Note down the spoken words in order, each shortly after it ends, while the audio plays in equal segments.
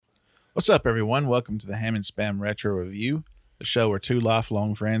What's up, everyone? Welcome to the Ham and Spam Retro Review, the show where two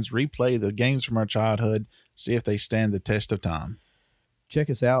lifelong friends replay the games from our childhood, see if they stand the test of time. Check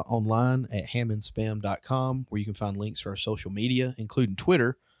us out online at hamandspam.com, where you can find links to our social media, including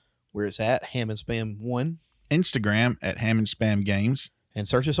Twitter, where it's at hamandspam1, Instagram at Ham and Spam Games, and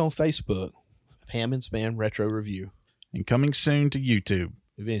search us on Facebook, Ham and Spam Retro Review, and coming soon to YouTube.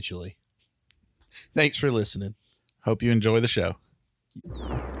 eventually. Thanks for listening. Hope you enjoy the show.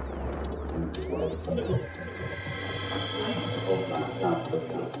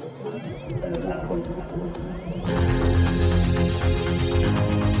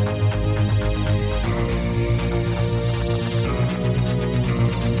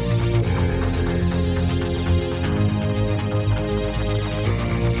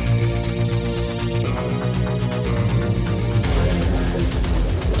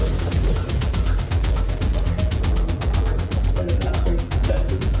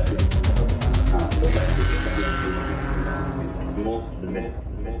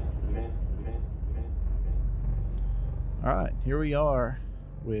 All right, here we are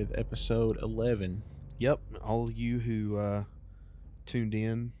with episode 11. Yep, all of you who tuned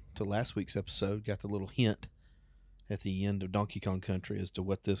in to last week's episode got the little hint at the end of Donkey Kong Country as to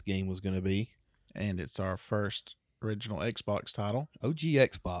what this game was going to be. And it's our first original Xbox title. OG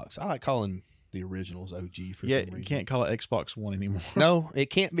Xbox. I like calling the originals OG for some reason. You can't call it Xbox One anymore. No,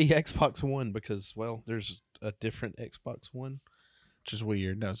 it can't be Xbox One because, well, there's a different Xbox One. Which is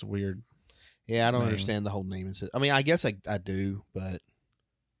weird. That's weird. Yeah, I don't name. understand the whole naming system. I mean, I guess I do, but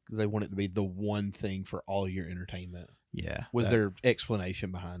because they want it to be the one thing for all your entertainment. Yeah. Was their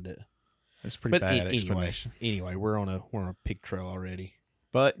explanation behind it. It's pretty bad anyway, explanation. Anyway, we're on a pig trail already.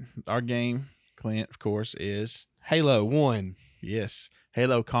 But our game, Clint, of course, is Halo 1. yes,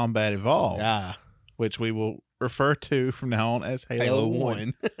 Halo Combat Evolved, which we will refer to from now on as Halo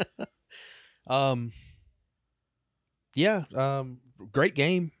 1. Great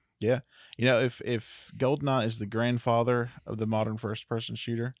game. Yeah. You know, if GoldenEye is the grandfather of the modern first-person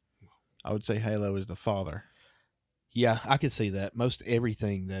shooter, I would say Halo is the father. Yeah, I could see that. Most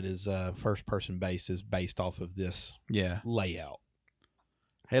everything that is first-person based is based off of this layout.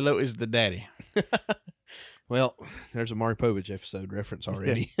 Halo is the daddy. Well, there's a Maury Povich episode reference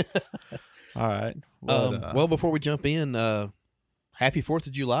already. All right. Well, before we jump in, happy 4th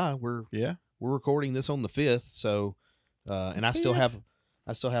of July. We're recording this on the 5th, so and I still have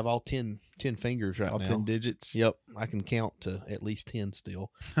all 10 fingers right now. All 10 digits. Yep, I can count to at least 10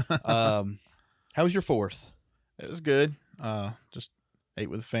 still. How was your 4th? It was good. Just ate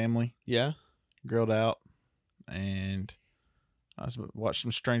with the family. Yeah. Grilled out, and I watched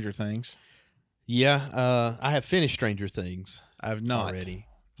some Stranger Things. Yeah, I have finished Stranger Things. I have not already.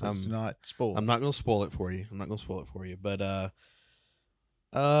 I'm not spoiled. I'm not going to spoil it for you. But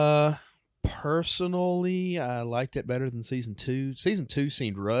personally, I liked it better than season 2. Season 2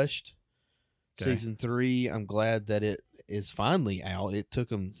 seemed rushed. Okay. Season 3, I'm glad that it is finally out. It took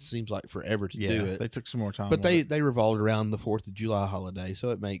them, seems like, forever to do it. They took some more time. But they revolved around the 4th of July holiday,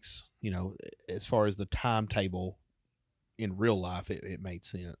 so it makes, as far as the timetable in real life, it made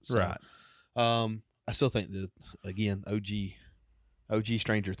sense. So, right. I still think that, again, OG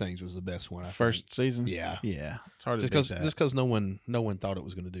Stranger Things was the best one. First season? Yeah. It's hard to just because no one thought it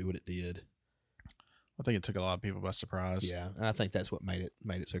was going to do what it did. I think it took a lot of people by surprise. Yeah, and I think that's what made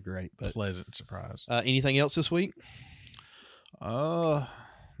it so great. But pleasant surprise. Anything else this week? Not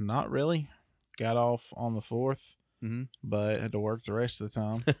really. Got off on the 4th, but had to work the rest of the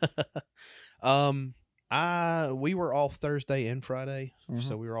time. We were off Thursday and Friday,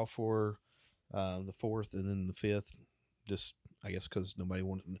 so we were off for the 4th and then the 5th. Just I guess because nobody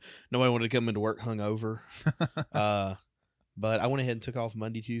wanted to come into work hungover. But I went ahead and took off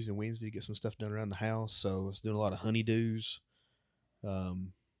Monday, Tuesday, and Wednesday to get some stuff done around the house. So I was doing a lot of honeydews,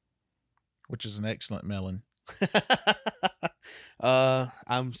 which is an excellent melon.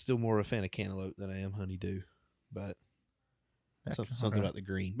 I'm still more of a fan of cantaloupe than I am honeydew, but something about the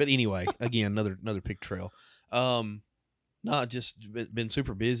green. But anyway, again, another pig trail. No, just been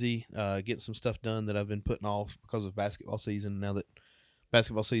super busy getting some stuff done that I've been putting off because of basketball season. Now that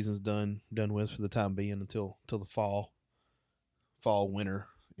basketball season's done with for the time being until the fall, winter,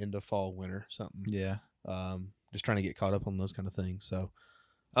 into fall, winter, something. Yeah. Just trying to get caught up on those kind of things. So,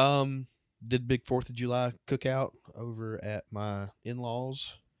 did big 4th of July cookout over at my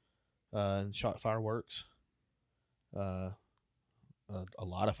in-laws, and shot fireworks. A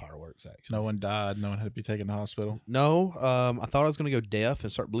lot of fireworks, actually. No one died. No one had to be taken to the hospital. No. I thought I was going to go deaf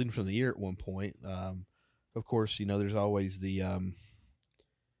and start bleeding from the ear at one point. Of course, there's always the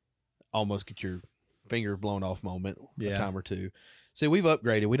almost get your finger blown off moment, a time or two. See, we've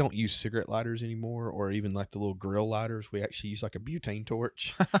upgraded. We don't use cigarette lighters anymore, or even like the little grill lighters. We actually use like a butane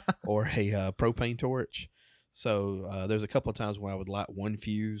torch or a propane torch. So there's a couple of times when I would light one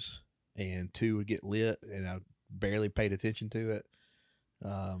fuse and two would get lit, and I barely paid attention to it.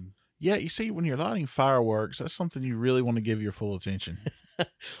 Yeah, you see, when you're lighting fireworks, that's something you really want to give your full attention.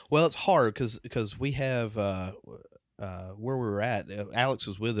 Well, it's hard because we have where we were at. Alex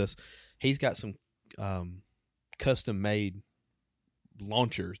was with us. He's got some custom made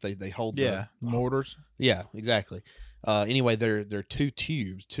launchers. They hold mortars. Yeah, exactly. Anyway, they're two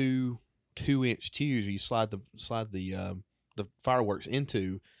tubes, 2-inch tubes. You slide the fireworks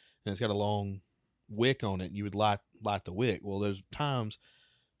into, and it's got a long wick on it. And you would light the wick. Well, there's times.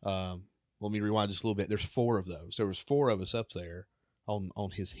 Let me rewind just a little bit. There's 4 of those. There was 4 of us up there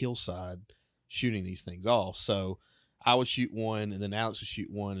on his hillside shooting these things off. So I would shoot one, and then Alex would shoot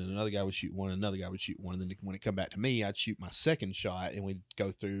one, and another guy would shoot one, and another guy would shoot one, and then when it come back to me, I'd shoot my second shot, and we'd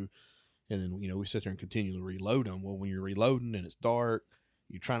go through, and then we sit there and continue to reload them. Well, when you're reloading and it's dark,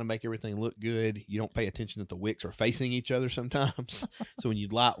 you're trying to make everything look good. You don't pay attention that the wicks are facing each other sometimes. So when you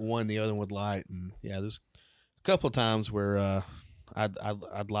light one, the other one would light, and there's a couple of times where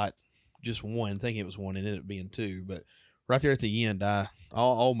I'd light just one, thinking it was one, and ended up being 2. But right there at the end, I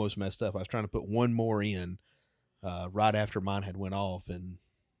almost messed up. I was trying to put one more in right after mine had went off, and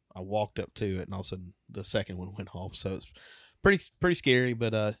I walked up to it, and all of a sudden the second one went off. So it's pretty scary,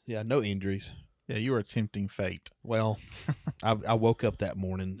 but no injuries. Yeah, you were tempting fate. Well, I woke up that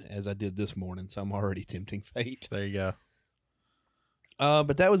morning as I did this morning, so I'm already tempting fate. There you go.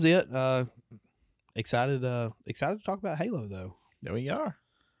 But that was it. Excited to talk about Halo, though. There we are.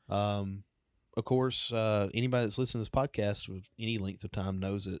 Of course, anybody that's listening to this podcast with any length of time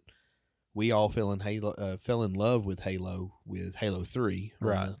knows that we all fell in love with Halo 3,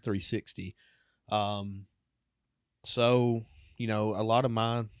 right? 360. So a lot of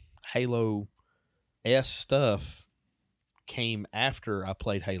my Halo S stuff came after I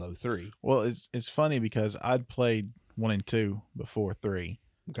played Halo 3. Well, it's funny because I'd played 1 and 2 before 3.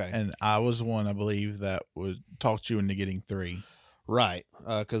 Okay, and I was the one, I believe, that talked you into getting 3. Right,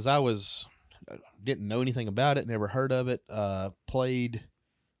 because I didn't know anything about it, never heard of it. Played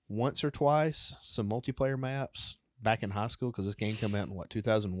once or twice some multiplayer maps back in high school because this game came out in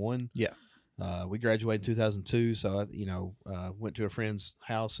 2001. Yeah, we graduated in 2002, so I went to a friend's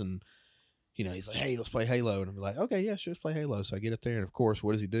house, and he's like, "Hey, let's play Halo," and I'm like, "Okay, yeah, sure, let's play Halo." So I get up there, and of course,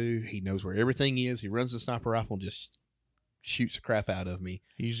 what does he do? He knows where everything is. He runs the sniper rifle and just shoots the crap out of me.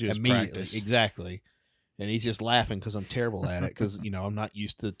 He's just immediately, practiced. Exactly. And he's just laughing because I'm terrible at it because, I'm not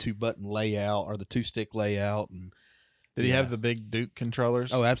used to the 2-button layout or the 2-stick layout. And Did he have the big Duke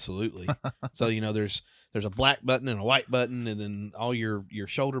controllers? Oh, absolutely. So, there's a black button and a white button, and then all your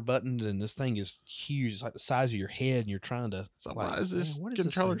shoulder buttons, and this thing is huge. It's like the size of your head, and you're trying to... So why is this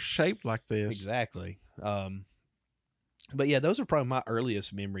controller shaped like this? Exactly. But yeah, those are probably my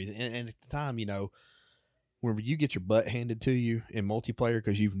earliest memories. And at the time, whenever you get your butt handed to you in multiplayer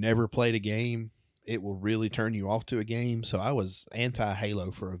because you've never played a game, it will really turn you off to a game. So I was anti-Halo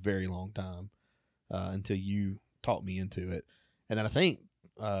for a very long time until you talked me into it. And then I think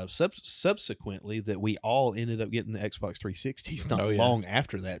subsequently that we all ended up getting the Xbox 360s not long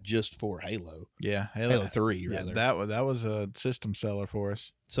after that, just for Halo. Yeah, Halo 3, rather. That was a system seller for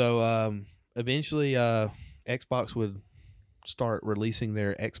us. So eventually Xbox would start releasing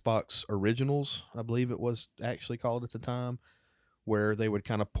their Xbox Originals, I believe it was actually called at the time, where they would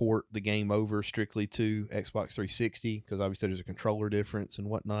kind of port the game over strictly to Xbox 360 because obviously there's a controller difference and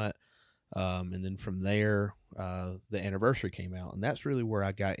whatnot. And then from there, the Anniversary came out, and that's really where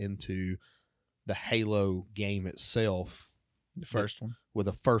I got into the Halo game itself. The first one? Well,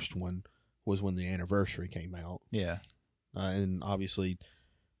 the first one was when the Anniversary came out. Yeah. And obviously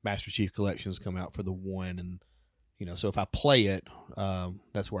Master Chief Collections come out for the 1, and so if I play it,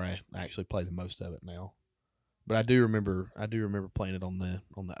 that's where I actually play the most of it now. But I do remember playing it on the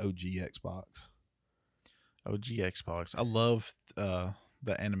OG Xbox. OG Xbox. I love the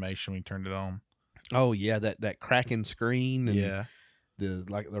animation when you turned it on. Oh yeah, that cracking screen and the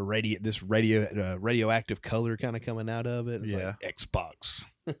radioactive color kind of coming out of it. It's like Xbox.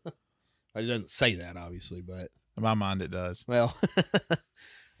 It doesn't say that obviously, but in my mind it does. Well,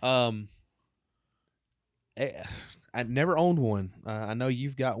 I never owned one. I know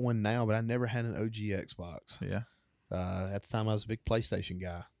you've got one now, but I never had an OG Xbox. Yeah. At the time, I was a big PlayStation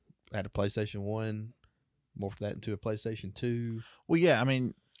guy. I had a PlayStation 1, morphed that into a PlayStation 2. Well, yeah, I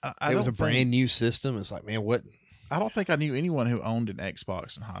mean, it was a brand new system. It's like, man, what? I don't think I knew anyone who owned an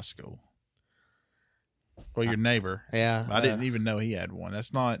Xbox in high school. Well, your neighbor. Yeah. I didn't even know he had one.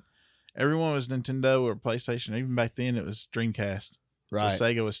 That's not... Everyone was Nintendo or PlayStation. Even back then, it was Dreamcast. Right. So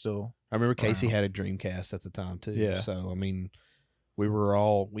Sega was still. I remember Casey around. had a Dreamcast at the time too. Yeah. So I mean, we were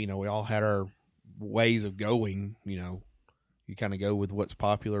all, we all had our ways of going. You kind of go with what's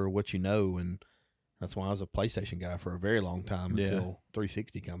popular or what and that's why I was a PlayStation guy for a very long time until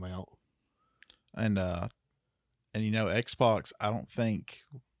 360 come out. And Xbox.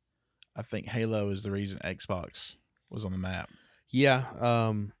 I think Halo is the reason Xbox was on the map. Yeah.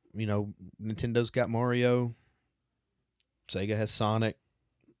 Nintendo's got Mario. Sega has Sonic.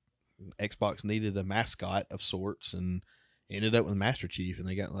 Xbox needed a mascot of sorts and ended up with Master Chief, and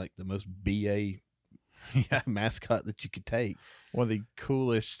they got like the most BA mascot that you could take. One of the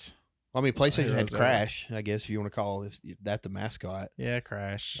coolest. I mean, PlayStation had heroes Crash, I guess, if you want to call that the mascot. Yeah,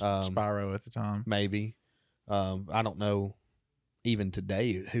 Crash. Spyro at the time. Maybe. I don't know even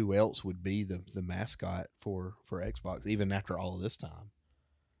today who else would be the mascot for Xbox, even after all of this time.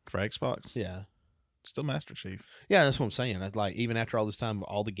 For Xbox? Yeah. Still Master Chief. Yeah, that's what I'm saying. Like, even after all this time,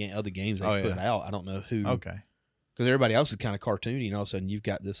 all the other games they put out, I don't know who. Okay. Because everybody else is kind of cartoony, and all of a sudden you've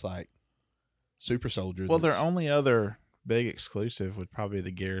got this, like, super soldier. Well, their only other big exclusive would probably be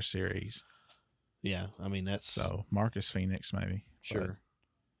the Gear series. Yeah, I mean, that's... So, Marcus Phoenix, maybe. Sure.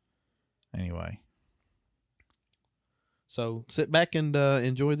 But anyway. So, sit back and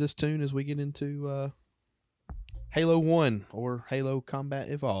enjoy this tune as we get into Halo 1, or Halo Combat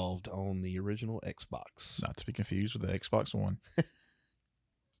Evolved on the original Xbox. Not to be confused with the Xbox One.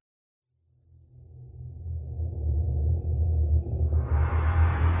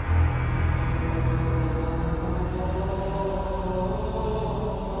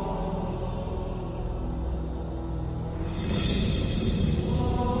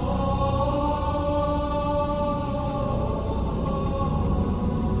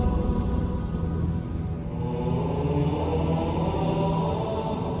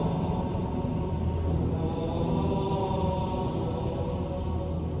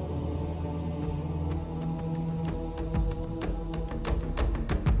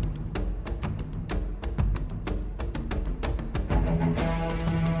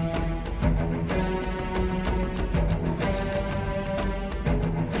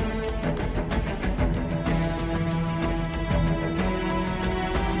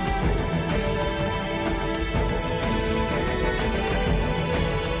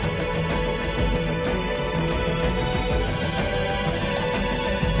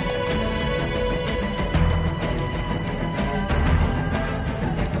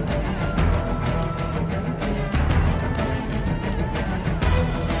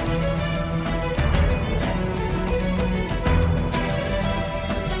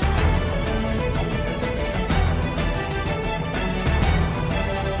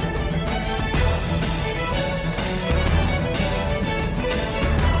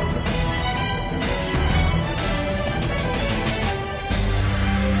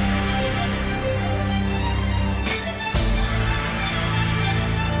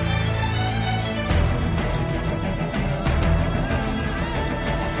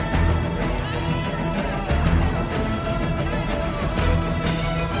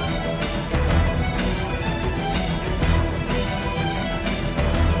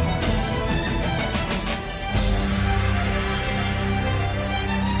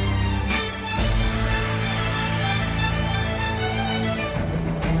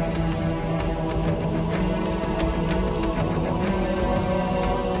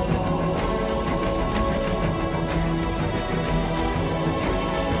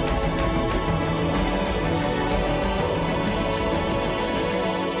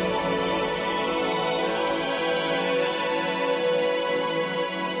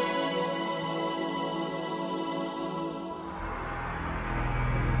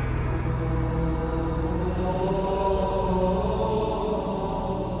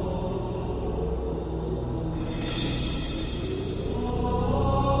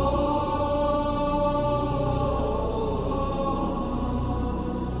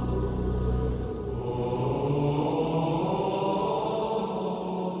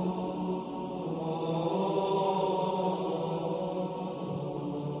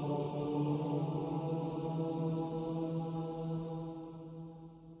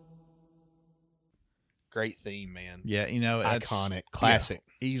 Great theme, man. Yeah, Iconic, classic.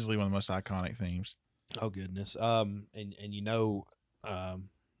 Yeah, easily one of the most iconic themes. Oh goodness. And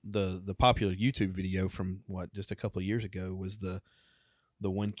the popular YouTube video from just a couple of years ago was the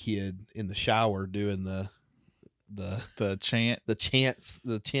one kid in the shower doing the chant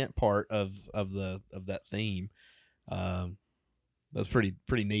part of that theme. That's pretty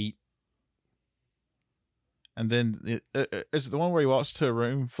neat. And then is it the one where he walks to a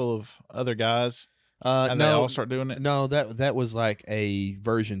room full of other guys? And they No, all start doing it? no, that was like a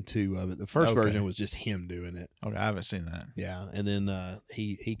version 2 of it. The first Okay. version was just him doing it. Okay, I haven't seen that. Yeah, and then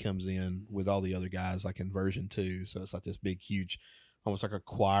he comes in with all the other guys like in version 2, so it's like this big, huge, almost like a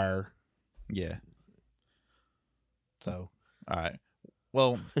choir. Yeah. So, All right.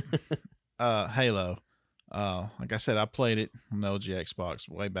 Well, Halo. Like I said, I played it on the LG Xbox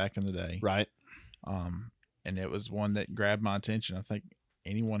way back in the day. right. And it was one that grabbed my attention. I think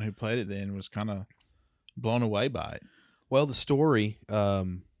anyone who played it then was kind of blown away by it. Well, the story,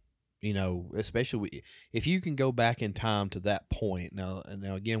 especially if you can go back in time to that point. Now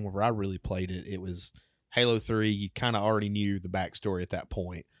again, where I really played it, it was Halo 3. You kind of already knew the backstory at that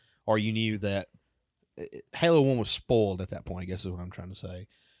point, or you knew that Halo 1 was spoiled at that point, I guess is what I'm trying to say.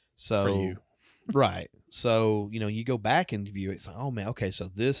 So, For you. Right. So, you go back and view it. It's like, oh, man, okay,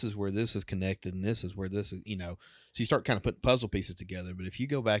 so this is where this is connected and this is where this is, so you start kind of putting puzzle pieces together. But if you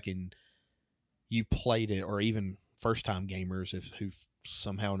go back and you played it, or even first-time gamers who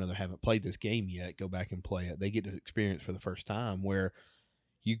somehow or another haven't played this game yet, go back and play it. They get to experience for the first time where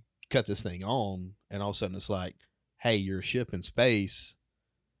you cut this thing on and all of a sudden it's like, hey, you're a ship in space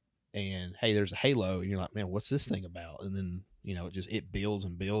and, hey, there's a Halo. And you're like, man, what's this thing about? And then it builds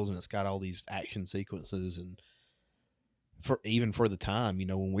and builds, and it's got all these action sequences. And for the time,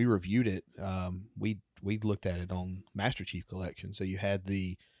 when we reviewed it, we looked at it on Master Chief Collection. So you had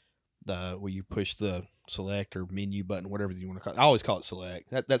the where you push the select or menu button, whatever you want to call it. I always call it select.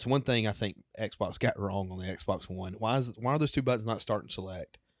 That's one thing I think Xbox got wrong on the Xbox One. Why are those two buttons not start and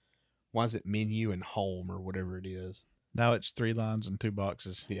select? Why is it menu and home or whatever it is? Now it's 3 lines and 2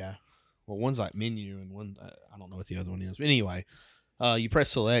 boxes. Yeah. Well, one's like menu and one I don't know what the other one is. But anyway, you press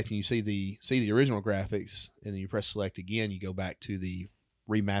select and you see the original graphics, and then you press select again. You go back to the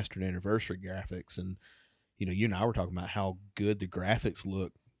remastered anniversary graphics, and you and I were talking about how good the graphics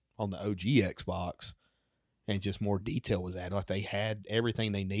look on the OG Xbox, and just more detail was added. Like they had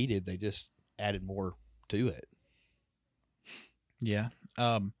everything they needed. They just added more to it. Yeah.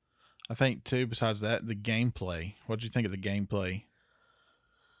 I think too, besides that, the gameplay. What did you think of the gameplay?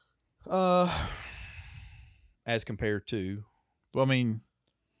 As compared to, Well, I mean,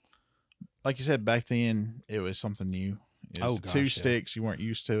 like you said, back then it was something new. It was two sticks. You weren't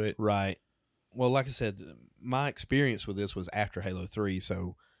used to it. Right. Well, like I said, my experience with this was after Halo 3.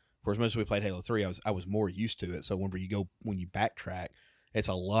 So for as much as we played Halo 3, I was more used to it. So when you backtrack, it's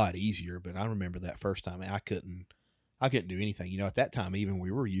a lot easier. But I remember that first time, I couldn't do anything. At that time, even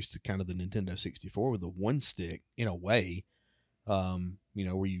we were used to kind of the Nintendo 64 with the one stick in a way, where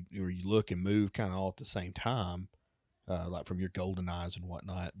you look and move kind of all at the same time, like from your golden eyes and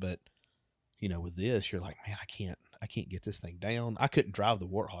whatnot. But with this, you're like, man, I can't get this thing down. I couldn't drive the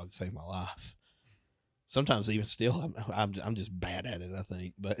Warthog to save my life. Sometimes even still, I'm just bad at it, I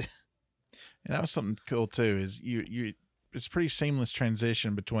think. But and that was something cool too. Is you it's pretty seamless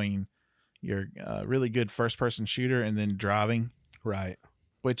transition between your really good first person shooter and then driving. Right.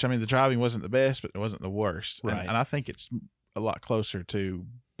 Which, I mean, the driving wasn't the best, but it wasn't the worst. Right. And I think it's a lot closer to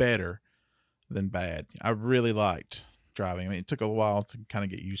better than bad. I really liked driving. I mean, it took a while to kind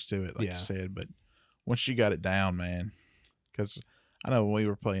of get used to it, like you said, but once you got it down, man, because I know when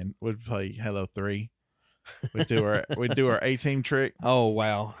we'd play Halo 3, we'd do our A-team trick. Oh,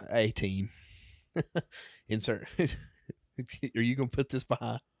 wow. A-team. Insert. Are you going to put this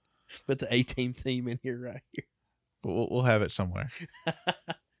behind? Put the A-team theme in here right here. We'll have it somewhere.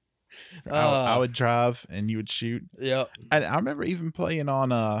 I would drive and you would shoot. Yep. And I remember even playing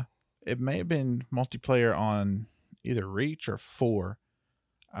on it may have been multiplayer on either Reach or 4.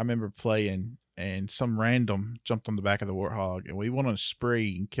 I remember playing and some random jumped on the back of the Warthog and we went on a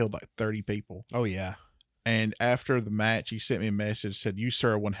spree and killed like 30 people. Oh yeah. And after the match, he sent me a message, said, "You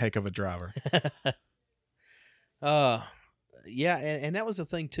sir are one heck of a driver." Yeah, and that was the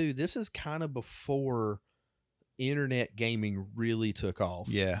thing too. This is kind of before internet gaming really took off.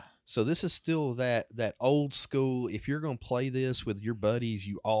 Yeah. So this is still that old school. If you're going to play this with your buddies,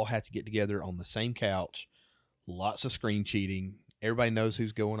 you all have to get together on the same couch. Lots of screen cheating. Everybody knows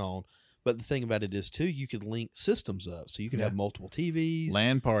who's going on. But the thing about it is too, you could link systems up, so you can have multiple TVs.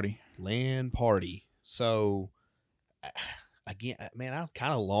 LAN party. So again, man, I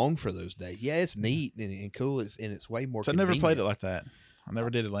kind of long for those days. Yeah, it's neat and cool. It's way more. So I never played it like that. I never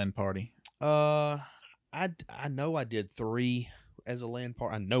did a LAN party. I know I did 3 as a LAN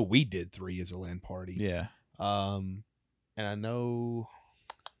party. I know we did 3 as a LAN party. Yeah. And I know.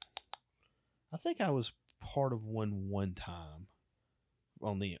 I think I was part of one time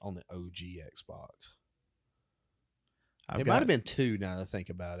on the OG Xbox. It might have been 2 now that I think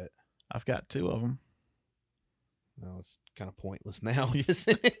about it. I've got 2 of them. well, it's kind of pointless now,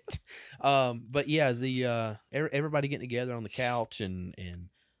 isn't it? But yeah, the everybody getting together on the couch and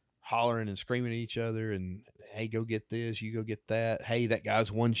hollering and screaming at each other, and hey, go get this, you go get that. Hey, that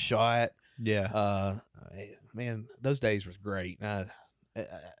guy's one shot. Yeah. Man, those days was great.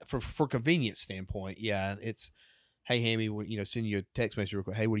 For convenience standpoint, yeah, it's hey, Hammy, send you a text message real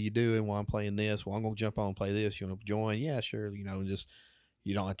quick. Hey, what are you doing while I'm playing this? Well, I'm gonna jump on and play this. You want to join? Yeah, sure. Just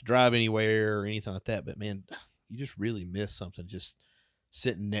you don't have to drive anywhere or anything like that. But man, you just really miss something just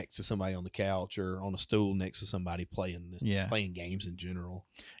sitting next to somebody on the couch or on a stool next to somebody playing games in general.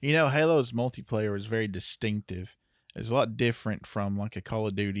 Halo's multiplayer is very distinctive. It's a lot different from like a Call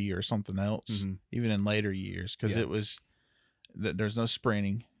of Duty or something else, even in later years, because there's no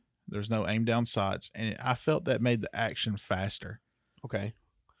sprinting, there's no aim down sights, and I felt that made the action faster. Okay.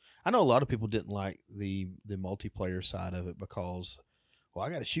 I know a lot of people didn't like the multiplayer side of it because, well, I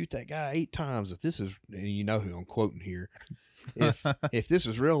got to shoot that guy 8 times. If this is, and you know who I'm quoting here, if this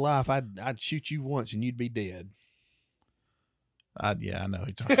is real life, I'd shoot you once and you'd be dead. I know who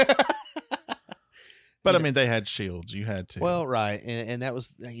you're talking about. But I mean, they had shields. You had to. Well, right, and that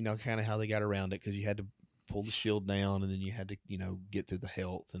was kind of how they got around it, because you had to pull the shield down, and then you had to get through the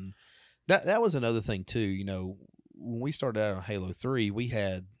health, and that was another thing too. When we started out on Halo 3, we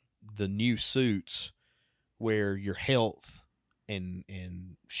had the new suits where your health and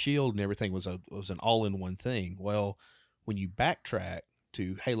shield and everything was an all-in-one thing. Well, when you backtrack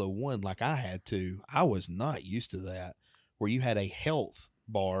to Halo 1, like I had to, I was not used to that, where you had a health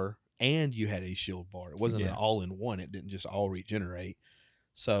bar and you had a shield bar. It wasn't an all-in-one. It didn't just all regenerate.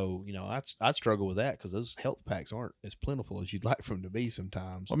 So, I'd struggle with that because those health packs aren't as plentiful as you'd like for them to be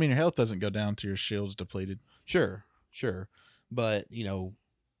sometimes. Well, I mean, your health doesn't go down till your shield's depleted. Sure. But,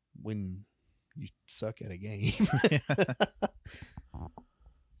 when you suck at a game.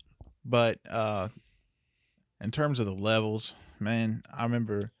 But in terms of the levels, man, I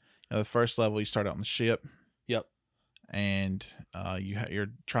remember the first level you start out on the ship. Yep. And you're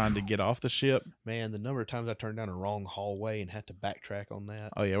trying to get off the ship. Man, the number of times I turned down a wrong hallway and had to backtrack on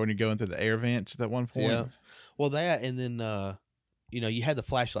that. Oh yeah, when you're going through the air vents at that one point. Yeah. Well, that, and then you had the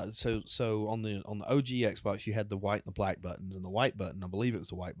flashlight. So on the OG Xbox, you had the white and the black buttons, and the white button, I believe it was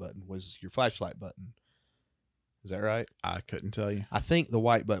the white button, was your flashlight button. Is that right? I couldn't tell you. I think the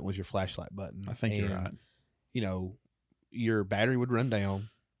white button was your flashlight button. I think you're right. Your battery would run down,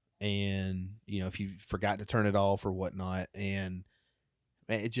 and if you forgot to turn it off or whatnot, and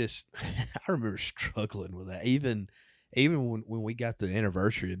man, it just I remember struggling with that. Even when we got the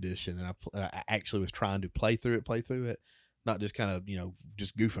anniversary edition, and I actually was trying to play through it, not just kind of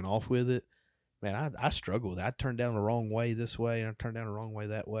just goofing off with it. Man, I struggled with it. I turned down the wrong way this way, and I turned down the wrong way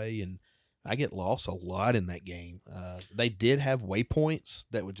that way, and I get lost a lot in that game. They did have waypoints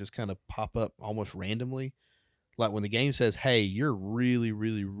that would just kind of pop up almost randomly. Like when the game says, hey, you're really,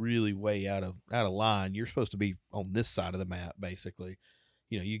 really, really way out of line. You're supposed to be on this side of the map, basically.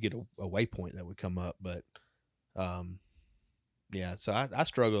 You get a waypoint that would come up. But, so I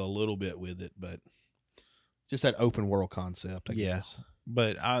struggle a little bit with it. But just that open world concept, I guess.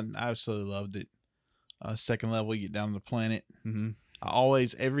 But I absolutely loved it. Second level, you get down to the planet. Mm-hmm. I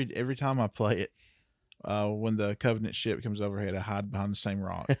always, every time I play it, when the Covenant ship comes overhead, I hide behind the same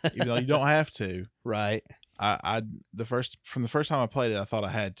rock, even though you don't have to. Right. From the first time I played it, I thought I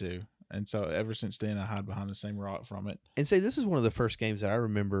had to, and so ever since then, I hide behind the same rock from it. And say this is one of the first games that I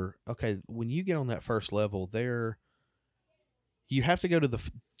remember. Okay, when you get on that first level, you have to go to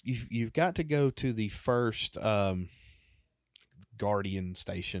you've got to go to the first Guardian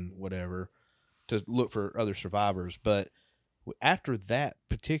station, whatever, to look for other survivors, but after that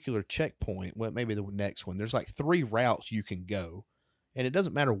particular checkpoint, well, maybe the next one, there's like 3 routes you can go, and it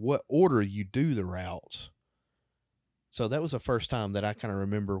doesn't matter what order you do the routes. So that was the first time that I kind of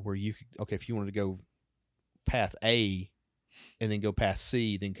remember where you could, okay, if you wanted to go path A and then go past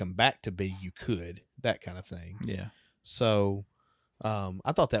C, then come back to B, you could, that kind of thing. Yeah. So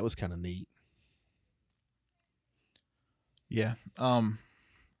I thought that was kind of neat. Yeah. And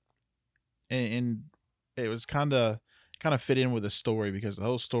it was kind of fit in with the story, because the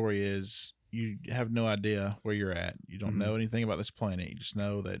whole story is you have no idea where you're at. You don't know anything about this planet. You just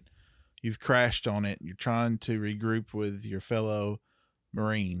know that you've crashed on it. You're trying to regroup with your fellow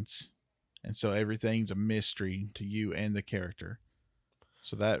Marines. And so everything's a mystery to you and the character.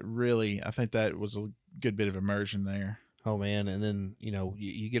 So that really, I think that was a good bit of immersion there. Oh man. And then,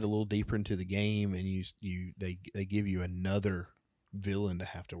 you get a little deeper into the game, and they give you another villain to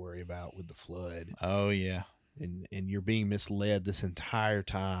have to worry about with the Flood. Oh yeah. And you're being misled this entire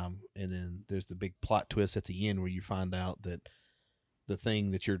time, and then there's the big plot twist at the end where you find out that the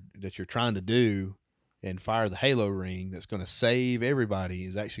thing that you're trying to do and fire the halo ring that's going to save everybody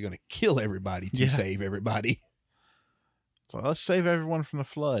is actually going to kill everybody to save everybody. So let's save everyone from the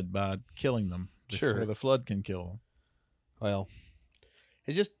flood by killing them before the flood can kill them. Well,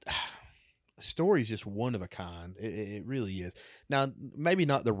 it's just story's just one of a kind. It really is. Now, maybe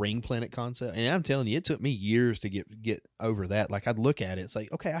not the ring planet concept, and I'm telling you, it took me years to get over that. Like I'd look at it, it's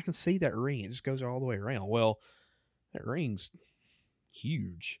like, okay, I can see that ring. It just goes all the way around. Well, that ring's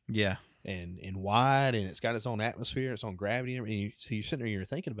huge. Yeah. And wide, and it's got its own atmosphere, its own gravity, and so you're sitting there and you're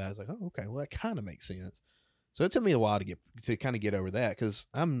thinking about it. It's like, oh, okay, well, that kind of makes sense. So it took me a while to kind of get over that, because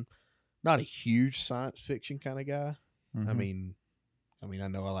I'm not a huge science fiction kind of guy. Mm-hmm. I mean, I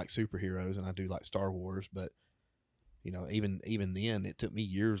know I like superheroes and I do like Star Wars, but you know, even then, it took me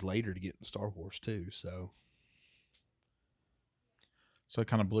years later to get into Star Wars too. So it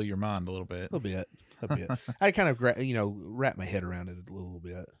kind of blew your mind a little bit. A bit. I kind of wrap my head around it a little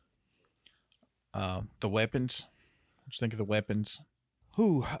bit. The weapons. What you think of the weapons?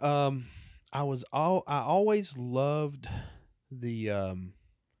 I always loved the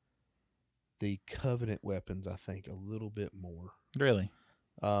Covenant weapons, I think, a little bit more. Really?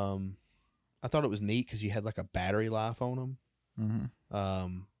 I thought it was neat because you had like a battery life on them.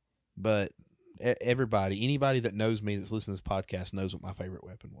 Mm-hmm. But anybody that knows me that's listening to this podcast knows what my favorite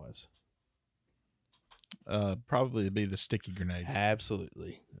weapon was. Probably be the sticky grenade.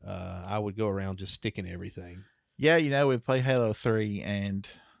 Absolutely. I would go around just sticking everything. Yeah, we'd play Halo 3 and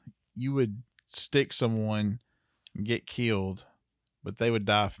you would stick someone and get killed, but they would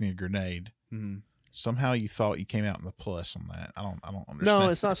die from your grenade. Mm-hmm. Somehow you thought you came out in the plus on that. I don't understand. No,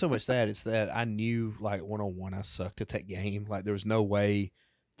 it's not so much that. It's that I knew, like, 1-on-1 I sucked at that game. Like, there was no way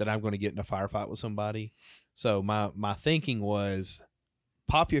that I'm going to get in a firefight with somebody. So my thinking was,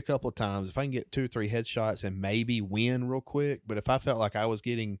 pop you a couple of times. If I can get 2 or 3 headshots and maybe win real quick. But if I felt like I was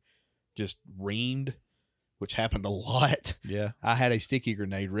getting just reamed, which happened a lot, yeah, I had a sticky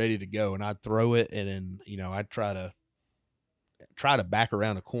grenade ready to go, and I'd throw it, and then I'd try to back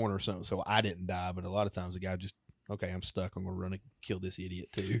around a corner or something so I didn't die. But a lot of times the guy just, okay, I'm stuck. I'm gonna run and kill this idiot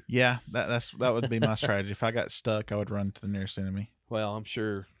too. Yeah, that would be my strategy. If I got stuck, I would run to the nearest enemy. Well, I'm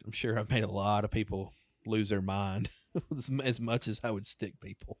sure I've made a lot of people lose their mind as much as I would stick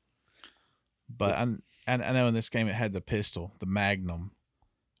people. But I know in this game it had the pistol, the Magnum,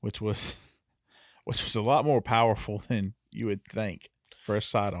 which was a lot more powerful than you would think for a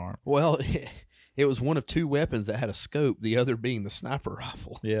sidearm. Well, it was one of 2 weapons that had a scope, the other being the sniper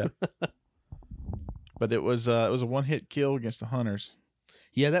rifle. Yeah. But it was a one-hit kill against the hunters.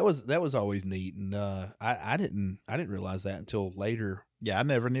 Yeah, that was always neat, and I didn't realize that until later. Yeah, I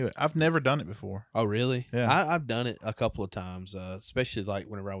never knew it. I've never done it before. Oh, really? Yeah, I've done it a couple of times, especially like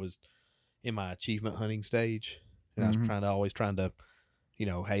whenever I was in my achievement hunting stage, and I was always trying to,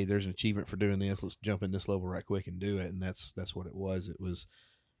 hey, there's an achievement for doing this. Let's jump in this level right quick and do it, and that's what it was. It was,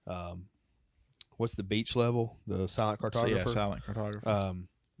 what's the beach level? The silent cartographer. So, yeah, silent cartographer.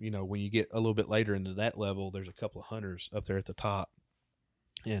 When you get a little bit later into that level, there's a couple of hunters up there at the top.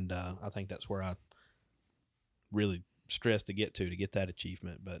 And I think that's where I really stressed to get that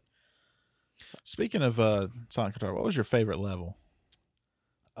achievement. But speaking of silent cartographer, what was your favorite level?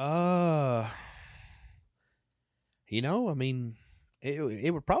 I mean,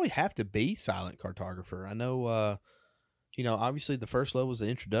 it would probably have to be silent cartographer. I know, obviously the first level is the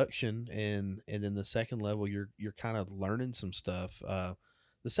introduction, and then the second level you're kind of learning some stuff.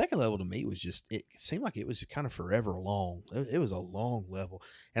 The second level to me was just, it seemed like it was kind of forever long. It was a long level,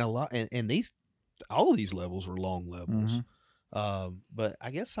 and all of these levels were long levels. Mm-hmm. But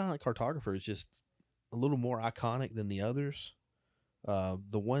I guess silent cartographer is just a little more iconic than the others. The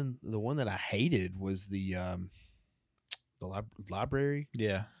one that I hated was the library.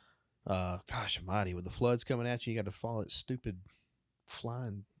 Yeah. Gosh almighty, with the floods coming at you, you got to follow that stupid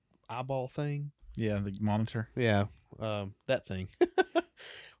flying eyeball thing. Yeah, the monitor. Yeah, that thing.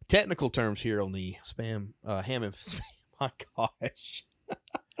 Technical terms here on the spam ham and spam. My gosh.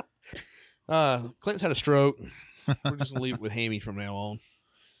 Clint's had a stroke. We're just gonna leave it with Hammy from now on.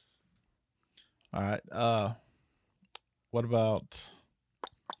 All right. What about?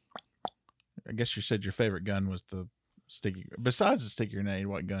 I guess you said your favorite gun was the sticky. Besides the sticky grenade,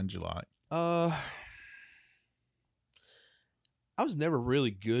 what guns you like? I was never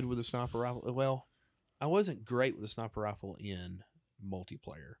really good with a sniper rifle. Well, I wasn't great with a sniper rifle in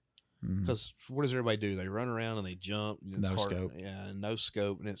multiplayer, because what does everybody do? They run around and they jump. And no scope. Yeah, no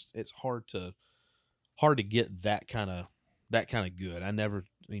scope, and it's hard to get that kind of good. I never,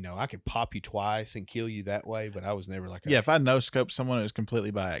 I could pop you twice and kill you that way, but I was never like if I no scope someone, it was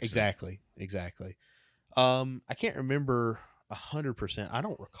completely by accident. Exactly. I can't remember 100%. I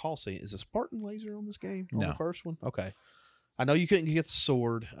don't recall seeing. Is a Spartan laser on this game? On No. the first one? Okay. I know you couldn't get the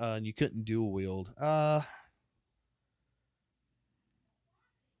sword, and you couldn't dual wield. I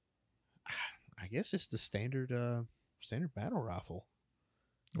guess it's the standard battle rifle.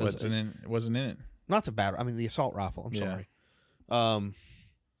 Wasn't in it. Not the battle. I mean the assault rifle. I'm Yeah. sorry.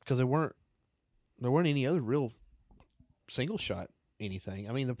 Because there weren't any other real single shot anything.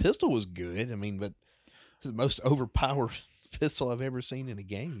 I mean the pistol was good. I mean, but it's the most overpowered pistol I've ever seen in a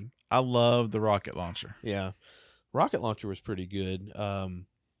game. I love the rocket launcher. Yeah, rocket launcher was pretty good.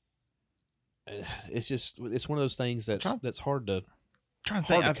 It's one of those things that's hard to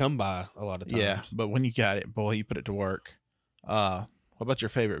come by a lot of times. Yeah, but when you got it, boy, you put it to work. What about your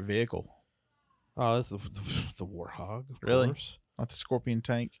favorite vehicle? Oh, that's the Warthog, of Really? course. Not the Scorpion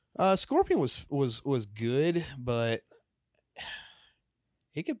tank? Scorpion was good, but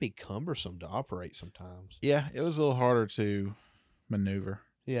it could be cumbersome to operate sometimes. Yeah, it was a little harder to maneuver.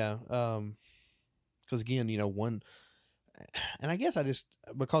 Yeah, because again, one, and I guess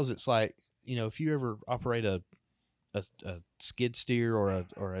because it's like, if you ever operate a skid steer or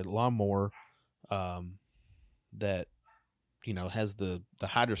a lawnmower, that has the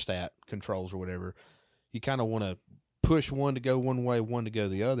hydrostat controls or whatever, you kind of want to push one to go one way, one to go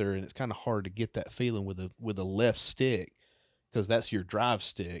the other, and it's kind of hard to get that feeling with the left stick, because that's your drive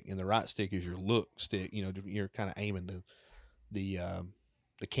stick and the right stick is your look stick. You're kind of aiming the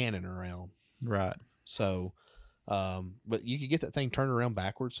cannon around. Right. So, but you could get that thing turned around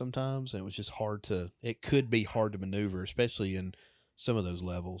backwards sometimes, and it was just it could be hard to maneuver, especially in some of those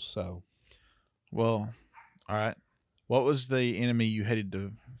levels. So, well, all right. What was the enemy you hated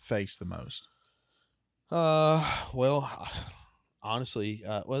to face the most? Well, honestly,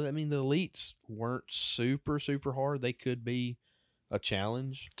 I mean, the elites weren't super, super hard. They could be a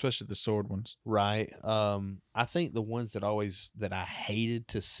challenge, especially the sword ones. Right. I think the ones that I hated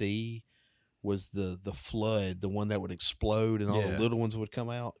to see was the flood, the one that would explode and all the little ones would come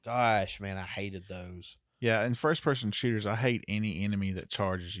out. Gosh, man, I hated those. Yeah, in first-person shooters, I hate any enemy that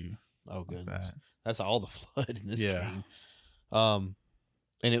charges you. Oh, goodness. That's all the flood in this game. And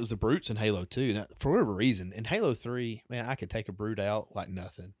it was the brutes in Halo 2. Now, for whatever reason, in Halo 3, man, I could take a brute out like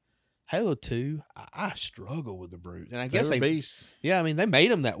nothing. Halo 2, I struggle with the brute. And I guess they beasts. Yeah, I mean, they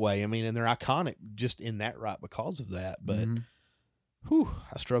made them that way. I mean, and they're iconic just in that right because of that. But,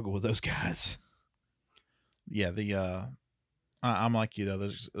 I struggle with those guys. Yeah, I'm like you, though.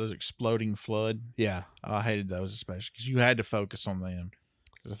 Those exploding flood. Yeah. I hated those especially because you had to focus on them.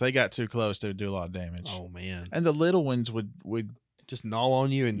 Because if they got too close, they would do a lot of damage. Oh, man. And the little ones would just gnaw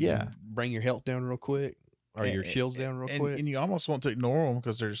on you and bring your health down real quick. Or your shields down real quick. And you almost want to ignore them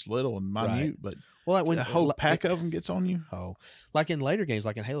because they're just little and minute. Right. But when a whole pack of them gets on you. Oh, like in later games,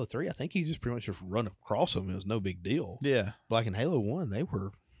 like in Halo 3, I think you just pretty much just run across them. It was no big deal. Yeah. But like in Halo 1, they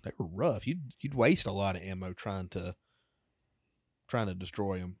were rough. You'd waste a lot of ammo trying to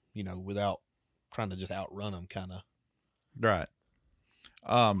destroy them, without trying to just outrun them, kind of. Right.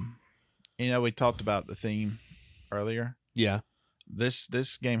 We talked about the theme earlier. Yeah.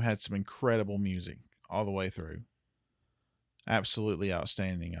 This game had some incredible music all the way through. Absolutely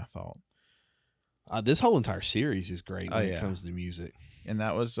outstanding, I thought. This whole entire series is great when it comes to music. And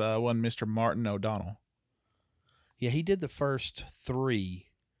that was one Mr. Martin O'Donnell. Yeah, he did the first 3,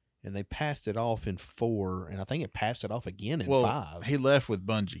 and they passed it off in 4, and I think it passed it off again in 5. He left with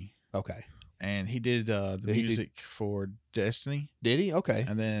Bungie. Okay. And he did the music for Destiny. Did he? Okay.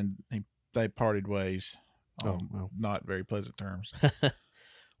 And then they parted ways on not very pleasant terms.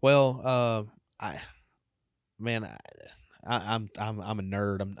 Well, I'm a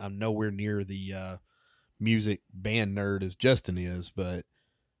nerd. I'm nowhere near the music band nerd as Justin is, but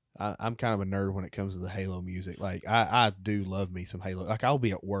I'm kind of a nerd when it comes to the Halo music. Like I do love me some Halo. Like I'll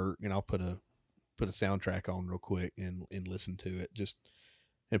be at work and I'll put a soundtrack on real quick and listen to it. Just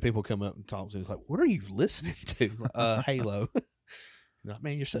and people come up and talk to me. It's like, what are you listening to? Halo. Like,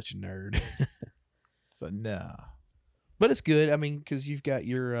 man, you're such a nerd. So nah. But it's good. I mean, because you've got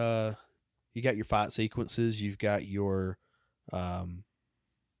your fight sequences, you've got your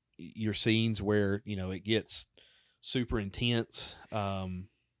scenes where it gets super intense, and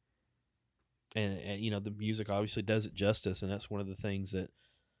the music obviously does it justice, and that's one of the things that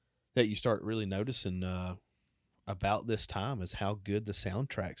you start really noticing about this time is how good the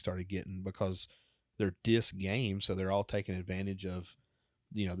soundtrack started getting, because they're disc games, so they're all taking advantage of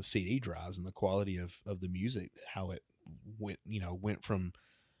the CD drives and the quality of the music, how it went from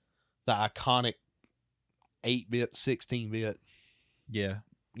the iconic 8-bit, 16-bit,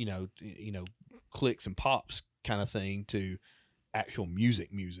 clicks and pops kind of thing to actual music.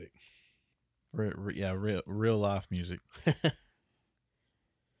 Real life music.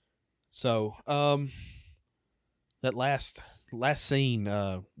 So, that last scene,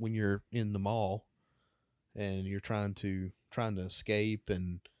 when you're in the mall and you're trying to escape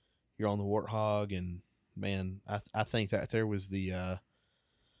and you're on the Warthog, and man, I think that there was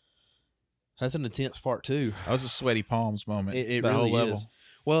that's an intense part too. That was a sweaty palms moment. It that really whole level. is.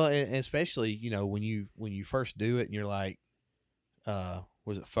 Well, and especially when you first do it and you're like,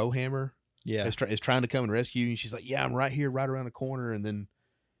 was it Fohammer? Yeah, is trying to come and rescue you, and she's like, yeah, I'm right here, right around the corner, and then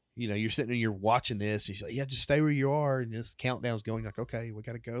you're sitting there, you're watching this, and she's like, yeah, just stay where you are, and this countdown's going, like, okay, we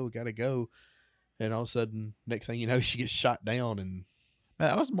gotta go, and all of a sudden, next thing you know, she gets shot down, and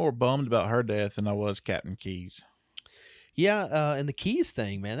man, I was more bummed about her death than I was Captain Keyes. Yeah, and the Keyes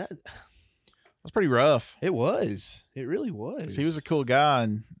thing, man, that was pretty rough. It really was. He was a cool guy,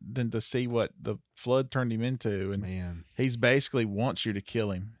 and then to see what the flood turned him into, and man, he's basically wants you to kill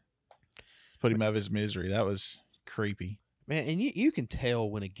him, put him out of his misery. That was creepy. Man, and you can tell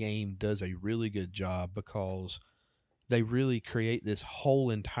when a game does a really good job because they really create this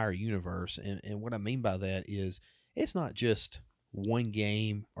whole entire universe. And what I mean by that is it's not just one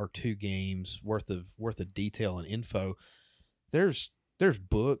game or two games worth of detail and info. There's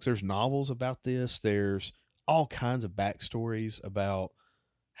books, there's novels about this. There's all kinds of backstories about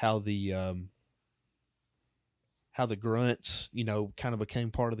how the grunts, kind of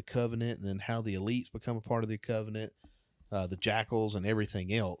became part of the Covenant, and then how the elites become a part of the Covenant. The jackals and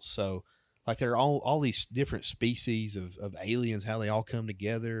everything else. So, like, there are all these different species of aliens, how they all come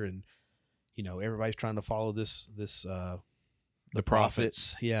together, and everybody's trying to follow this the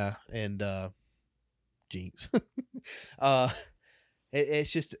prophets. Yeah, and Jinx.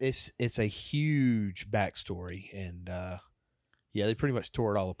 It's a huge backstory, and yeah, they pretty much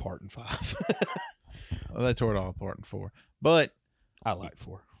tore it all apart in 5. Well, they tore it all apart in 4, but I like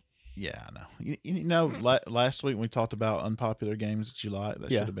 4. Yeah, I know. Last week when we talked about unpopular games that you like, that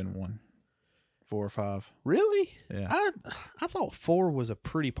should have been 1, 4 or 5. Really? Yeah. I thought 4 was a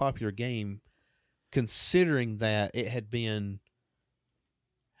pretty popular game, considering that it had been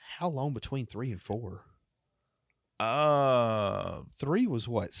how long between 3 and 4? 3 was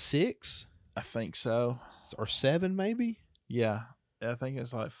what, 6? I think so, or 7 maybe. Yeah, I think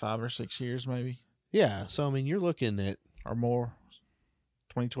it's like 5 or 6 years maybe. Yeah, so I mean, you're looking at or more.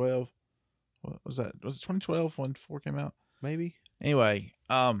 2012. What was that? Was it 2012 when 4 came out? Maybe. Anyway,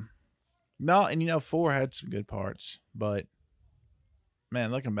 no, and 4 had some good parts, but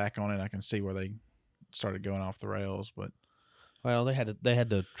man, looking back on it, I can see where they started going off the rails. But well, they had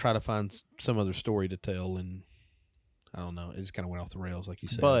to try to find some other story to tell, and I don't know, it just kind of went off the rails, like you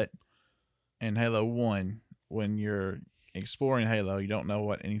said. But in Halo 1, when you're exploring Halo, you don't know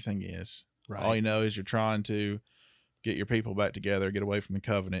what anything is. Right. All you know is you're trying to get your people back together, get away from the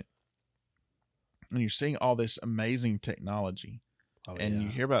Covenant. And you're seeing all this amazing technology. You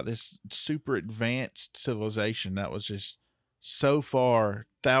hear about this super advanced civilization that was just so far,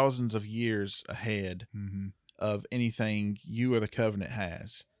 thousands of years ahead of anything you or the Covenant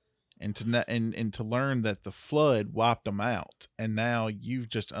has. And to learn that the flood wiped them out, and now you've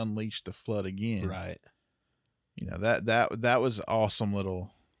just unleashed the flood again. Right. That was an awesome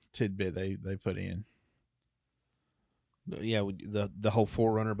little tidbit they put in. Yeah, the whole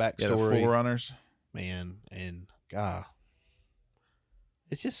Forerunner backstory. Yeah, the Forerunners, man, and God,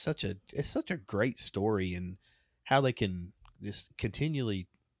 it's just such a great story, and how they can just continually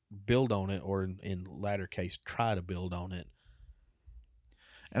build on it, or in latter case try to build on it.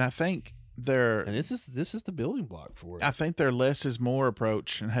 And I think this is the building block for it. I think their less is more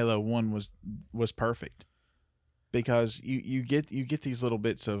approach in Halo 1 was perfect, because you get these little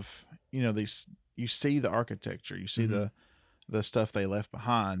bits of these. You see the architecture, you see the stuff they left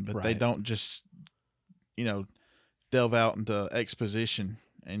behind, but they don't just delve out into exposition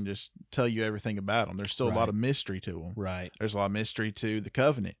and just tell you everything about them. There's still a lot of mystery to them. Right. There's a lot of mystery to the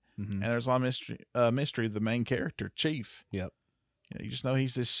Covenant, and there's a lot of mystery to the main character, Chief. Yep. You just know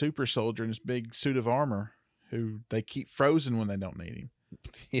he's this super soldier in this big suit of armor who they keep frozen when they don't need him.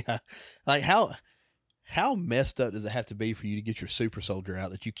 Yeah, like how messed up does it have to be for you to get your super soldier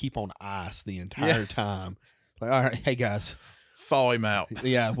out that you keep on ice the entire time? Like, all right, hey guys, thaw him out.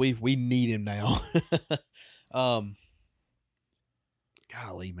 Yeah, we need him now. Golly,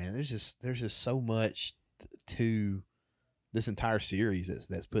 man, there's just so much to this entire series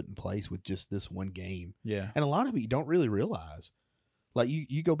that's put in place with just this one game. Yeah, and a lot of it you don't really realize. Like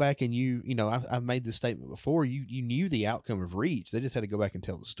you go back and I've made this statement before. You knew the outcome of Reach. They just had to go back and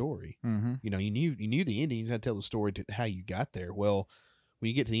tell the story. Mm-hmm. You knew the ending. You had to tell the story to how you got there. Well, when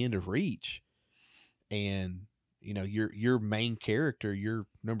you get to the end of Reach, and your main character, your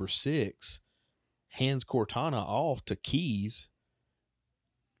number 6, hands Cortana off to Keyes,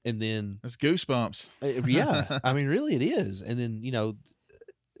 and then it's goosebumps. Yeah, I mean, really, it is. And then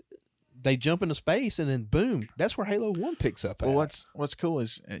they jump into space, and then boom, that's where Halo 1 picks up. Well, what's cool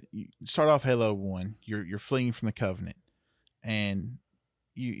is you start off Halo 1. You're fleeing from the Covenant, and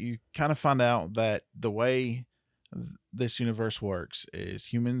you kind of find out that the way this universe works is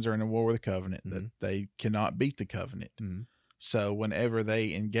humans are in a war with the Covenant, that they cannot beat the Covenant. So whenever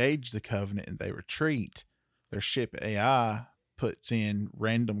they engage the Covenant and they retreat, their ship AI puts in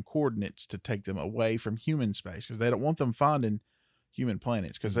random coordinates to take them away from human space, because they don't want them finding human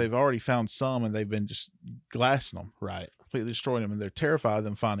planets, because they've already found some and they've been just glassing them, right, completely destroying them, and they're terrified of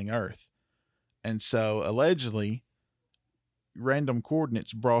them finding Earth. And so allegedly random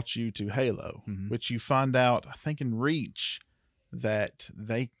coordinates brought you to Halo, which you find out, I think in Reach, that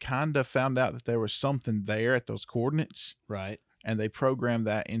they kind of found out that there was something there at those coordinates, right, and they programmed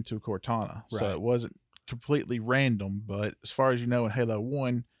that into Cortana. Right. So it wasn't completely random, but as far as you know, in Halo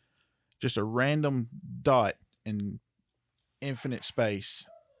 1, just a random dot in infinite space,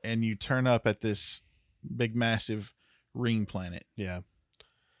 and you turn up at this big massive ring planet,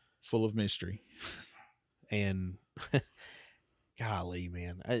 full of mystery. And golly,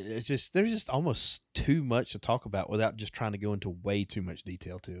 man, it's just, there's just almost too much to talk about without just trying to go into way too much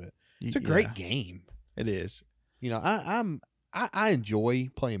detail to it. It's a great game. It is. I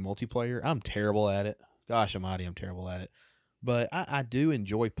enjoy playing multiplayer. I'm terrible at it. Gosh almighty, I'm terrible at it. But I do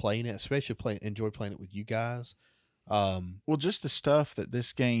enjoy playing it, especially enjoy playing it with you guys. Well, just the stuff that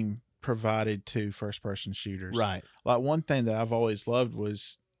this game provided to first-person shooters. Right. Like, one thing that I've always loved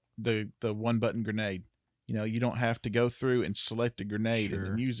was the one-button grenade. You don't have to go through and select a grenade and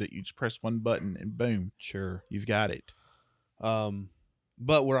then use it. You just press one button and boom. Sure. You've got it.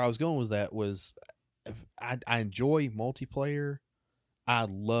 But where I was going was I enjoy multiplayer. I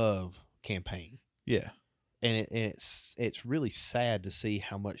love campaign. Yeah. And it's really sad to see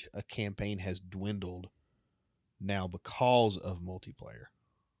how much a campaign has dwindled now because of multiplayer.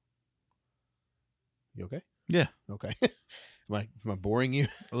 You okay? Yeah. Okay. Am I boring you?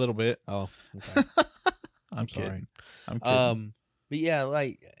 A little bit. Oh, okay. I'm sorry. kidding. I'm kidding. But yeah,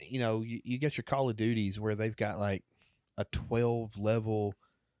 like, you get your Call of Duties where they've got like a 12 level.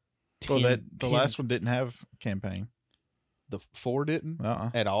 The last one didn't have a campaign. The 4 didn't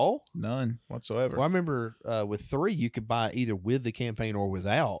Uh-uh. at all? None whatsoever. Well, I remember with 3 you could buy either with the campaign or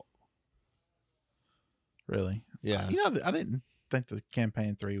without. Really? Yeah. I didn't think the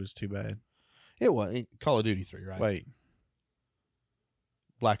campaign 3 was too bad. It was Call of Duty 3, right? Wait.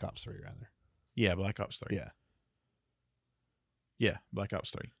 Black Ops 3, rather. Yeah, Black Ops 3. Yeah. Yeah, Black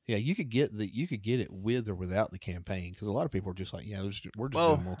Ops 3. Yeah, you could get it with or without the campaign, because a lot of people are just like, we're just doing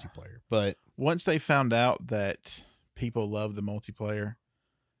multiplayer. But once they found out that people love the multiplayer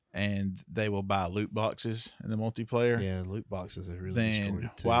and they will buy loot boxes in the multiplayer, yeah, loot boxes are really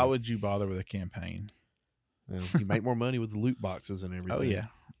then why would you bother with a campaign? You make more money with the loot boxes and everything. Oh yeah,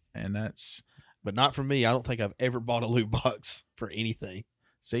 and that's. But not for me. I don't think I've ever bought a loot box for anything.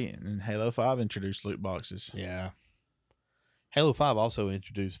 See, and Halo 5 introduced loot boxes. Yeah. Halo 5 also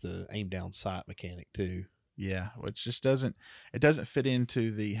introduced the aim down sight mechanic too. Yeah, which just doesn't fit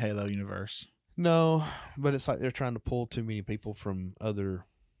into the Halo universe. No, but it's like they're trying to pull too many people from other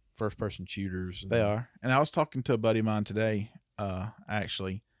first person shooters. They are. And I was talking to a buddy of mine today,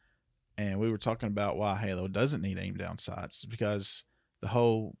 actually, and we were talking about why Halo doesn't need aim down sights, because the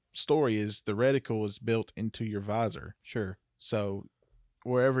whole story is the reticle is built into your visor. Sure. So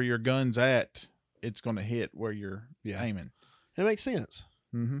wherever your gun's at, it's going to hit where you're aiming. It makes sense.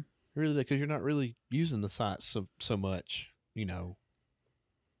 Mm-hmm. Really, because you're not really using the sights so much,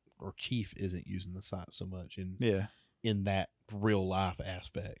 or Chief isn't using the sights so much in that real life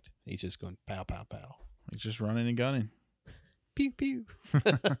aspect. He's just going pow, pow, pow. He's just running and gunning. Pew, pew.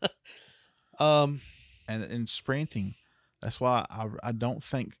 And in sprinting, that's why I don't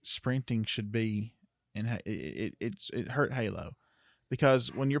think sprinting should be it hurt Halo,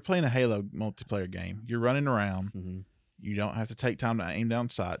 because when you're playing a Halo multiplayer game, you're running around. Mm-hmm. You don't have to take time to aim down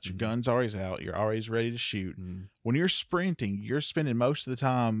sights. Your gun's always out. You're always ready to shoot. Mm-hmm. When you're sprinting, you're spending most of the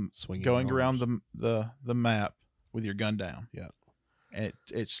time swinging going around the map with your gun down. Yeah, and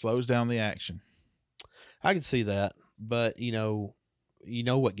it slows down the action. I can see that, but you know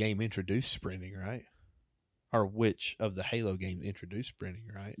what game introduced sprinting, right? Or which of the Halo games introduced sprinting,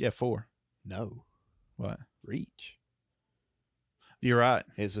 right? Yeah, 4. No. What? Reach. You're right.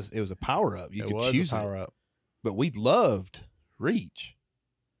 It was a power up. You could choose a power up. But we loved Reach.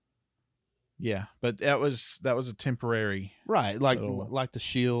 Yeah, but that was a temporary, right? Like the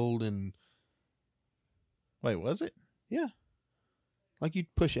shield and. Wait, was it? Yeah. Like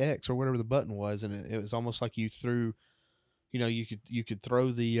you'd push X or whatever the button was, and it was almost like you threw you could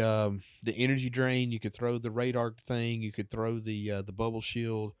throw the energy drain, you could throw the radar thing, you could throw the bubble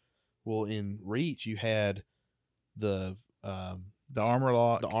shield. Well, in Reach, you had the armor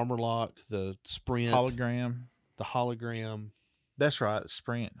lock, the sprint, the hologram. That's right,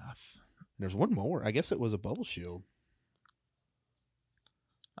 sprint. There's one more. I guess it was a bubble shield.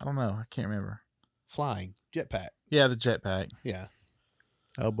 I don't know. I can't remember. Flying jetpack. Yeah, the jetpack. Yeah.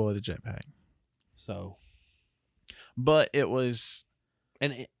 Oh boy, the jetpack. So, but it was,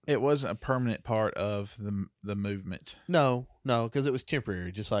 and it wasn't a permanent part of the movement. No, because it was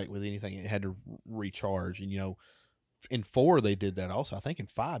temporary. Just like with anything, it had to recharge. And in 4 they did that also. I think in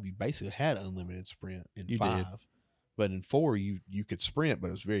 5 you basically had unlimited sprint. In 5, but in 4 you could sprint, but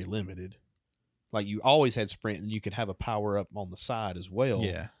it was very limited. Like you always had sprint, and you could have a power up on the side as well.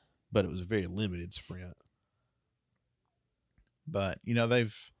 Yeah, but it was a very limited sprint. But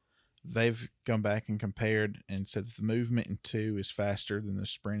they've gone back and compared and said that the movement in 2 is faster than the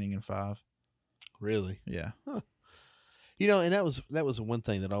sprinting in 5. Really? Yeah. Huh. And that was one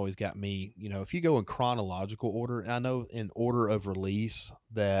thing that always got me. If you go in chronological order, I know in order of release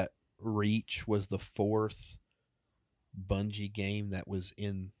that Reach was the 4th Bungie game that was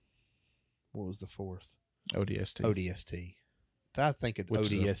in. What was the 4th? ODST. I think it's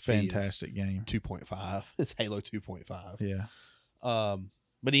ODST. Is a fantastic game. 2.5. It's Halo 2.5. Yeah.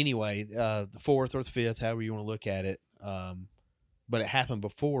 But anyway, the 4th or the 5th, however you want to look at it. But it happened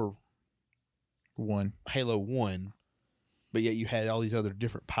before Halo 1. But yet you had all these other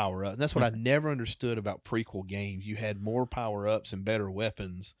different power-ups. And that's what I never understood about prequel games. You had more power-ups and better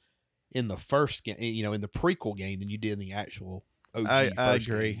weapons in the first game, in the prequel game than you did in the actual OG I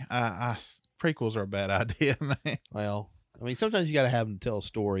agree. Prequels are a bad idea, man. Well, sometimes you got to have them tell a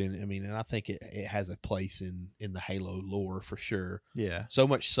story. And I think it has a place in the Halo lore for sure. Yeah. So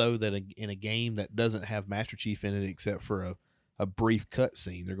much so that in a game that doesn't have Master Chief in it except for a brief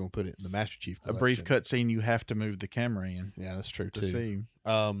cutscene, they're going to put it in the Master Chief collection. A brief cutscene, you have to move the camera in. Yeah, that's true to too. See.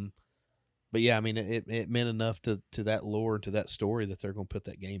 But yeah, it meant enough to that lore, to that story, that they're going to put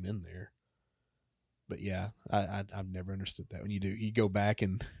that game in there. But yeah, I've never understood that. When you go back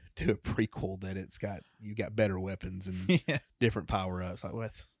and do a prequel that you got better weapons and different power ups. Like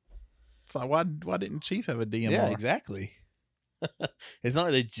what? It's like why didn't Chief have a DMR? Yeah, exactly. It's not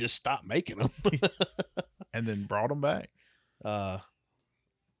like they just stopped making them and then brought them back.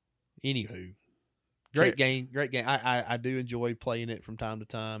 Anywho, great game. I do enjoy playing it from time to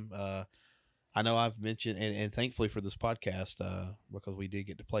time. I know I've mentioned, and thankfully for this podcast, because we did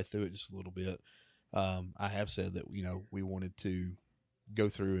get to play through it just a little bit. I have said that we wanted to go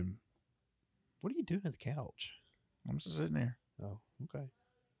through and. What are you doing at the couch? I'm just sitting there. Oh, okay.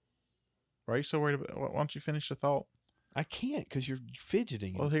 Why are you so worried about? Why don't you finish the thought? I can't because you're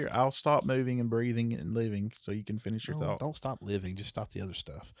fidgeting. Well, here, I'll stop moving and breathing and living so you can finish your thought. Don't stop living. Just stop the other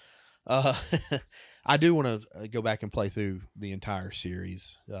stuff. I do want to go back and play through the entire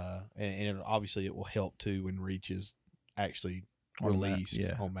series. And obviously it will help too when Reach is actually released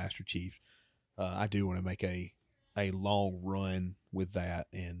on Master Chief. I do want to make a long run with that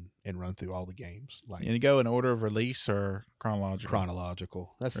and run through all the games. And you go in order of release or chronological?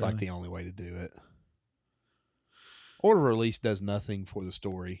 Chronological. That's really? Like the only way to do it. Order of release does nothing for the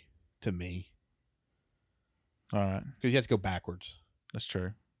story to me. All right. Because you have to go backwards. That's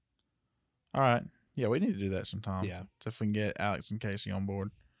true. All right. Yeah, we need to do that sometime. Yeah. So if we can get Alex and Casey on board.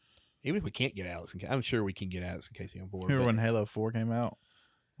 Even if we can't get Alex and Casey, I'm sure we can get Alex and Casey on board. Remember when Halo 4 came out?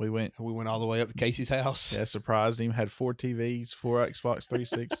 We went all the way up to Casey's house. Yeah, surprised him. Had 4 TVs, 4 Xbox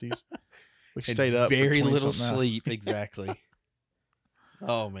 360s. We stayed up. Very little sleep. Exactly.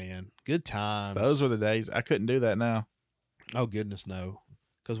 Oh man, good times. Those were the days. I couldn't do that now. Oh goodness, no.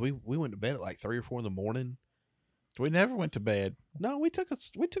 Because we went to bed at like 3 or 4 in the morning. We never went to bed. No, we took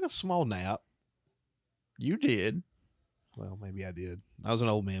a small nap. You did. Well, maybe I did. I was an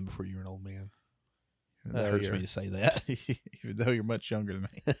old man before you were an old man. That hurts me to say that. Even though you're much younger than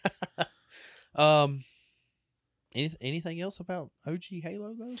me. Anything else about OG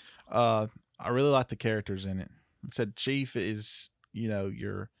Halo though? I really like the characters in it. It said Chief is,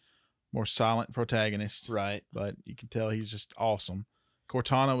 your more silent protagonist. Right. But you can tell he's just awesome.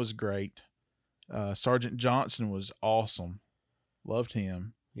 Cortana was great. Sergeant Johnson was awesome. Loved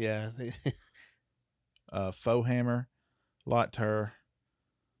him. Yeah. Foehammer, liked her.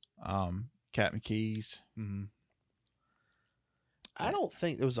 Captain Keyes. Mm-hmm. I don't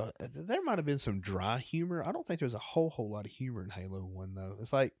think there might have been some dry humor. I don't think there's a whole lot of humor in Halo 1 though.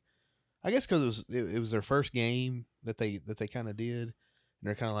 It's like, I guess because it was their first game that they kind of did, and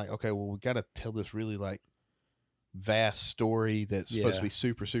they're kind of like, okay, well, we got to tell this really like vast story that's supposed to be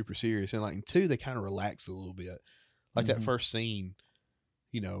super, super serious. And like in 2, they kind of relaxed a little bit. Like that first scene,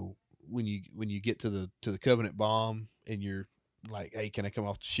 you know, when you get to the Covenant bomb and you're like, hey, can I come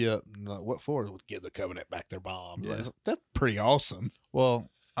off the ship? And like, what for? Give the Covenant back their bomb. Yeah. That's pretty awesome. Well,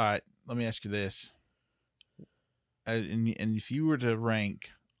 all right, let me ask you this. And if you were to rank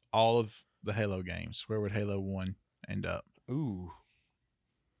all of the Halo games, where would Halo 1 end up? Ooh.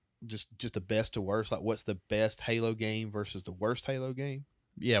 Just the best to worst. Like, what's the best Halo game versus the worst Halo game?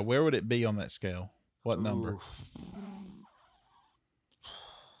 Yeah, where would it be on that scale? What number?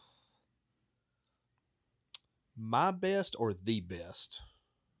 My best or the best?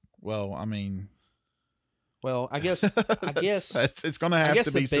 Well, I mean, I guess it's going to have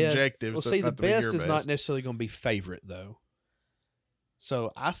to be subjective. Well, see, the best is not necessarily going to be favorite though.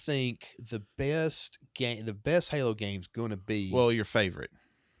 So I think the best Halo game is going to be your favorite.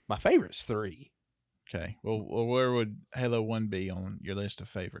 My favorite's 3. Okay. Well, where would Halo 1 be on your list of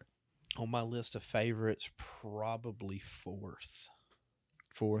favorite? On my list of favorites, probably 4th.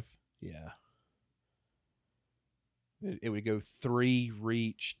 4th? Yeah. It would go 3,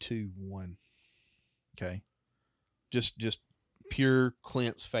 Reach, 2, 1. Okay. Just pure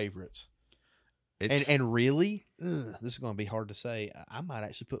Clint's favorites. And really, this is going to be hard to say. I might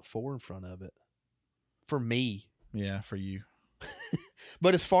actually put 4 in front of it. For me. Yeah, for you.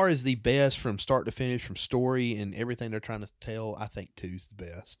 But as far as the best from start to finish, from story and everything they're trying to tell, I think 2's the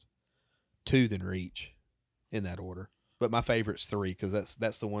best. 2, then Reach, in that order. But my favorite's 3 because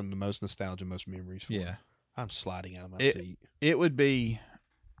that's the one the most nostalgia, most memories for. Yeah. I'm sliding out of my seat. It would be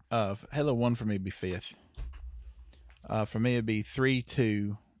Halo 1 for me would be 5th. For me it'd be 3,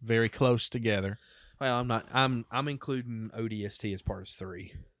 2, very close together. Well, I'm not. I'm including ODST as part of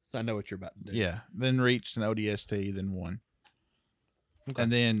 3. So I know what you're about to do. Yeah. Then Reach and ODST, then 1. Okay.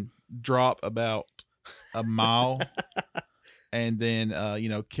 And then drop about a mile, and then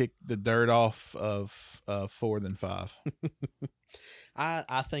kick the dirt off of 4, then 5.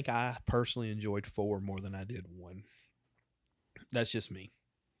 I think I personally enjoyed 4 more than I did 1. That's just me.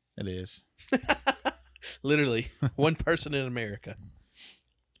 It is. Literally, one person in America.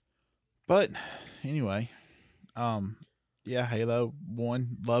 But anyway, Halo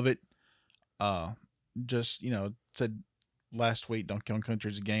 1, love it. Just said last week, Donkey Kong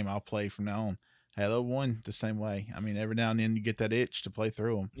Country is a game I'll play from now on. Halo 1 the same way. I mean, every now and then you get that itch to play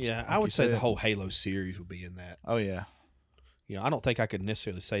through them. Yeah, I would say the whole Halo series would be in that. Oh yeah. I don't think I could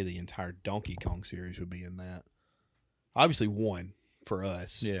necessarily say the entire Donkey Kong series would be in that. Obviously 1 for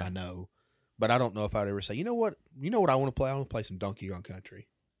us, I know. But I don't know if I'd ever say, you know what I want to play? I want to play some Donkey Kong Country.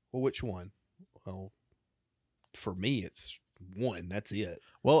 Well, which one? Well, for me it's 1. That's it.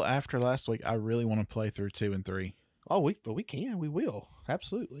 Well, after last week, I really want to play through 2 and 3. Oh, we can. We will.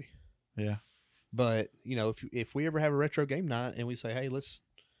 Absolutely. Yeah. But, if we ever have a retro game night and we say, hey, let's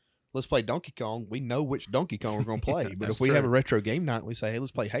play Donkey Kong, we know which Donkey Kong we're going to play. But if we have a retro game night and we say, hey,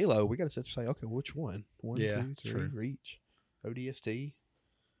 let's play Halo, we got to sit there and say, okay, which one? 1, 2, 3, Reach, ODST,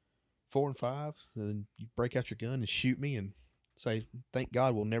 4 and 5. And then you break out your gun and shoot me and say, thank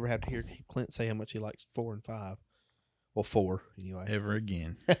God we'll never have to hear Clint say how much he likes 4 and 5. Well, 4 anyway. Ever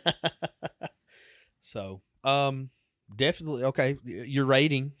again. So, definitely, okay, your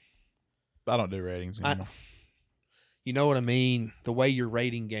rating. I don't do ratings anymore. You know what I mean? The way you're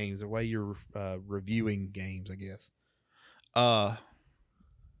rating games, the way you're reviewing games, I guess. I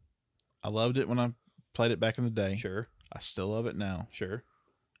loved it when I played it back in the day. Sure. I still love it now. Sure.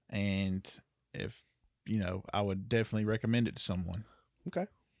 And if, I would definitely recommend it to someone. Okay.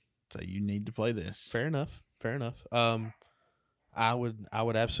 So you need to play this. Fair enough. I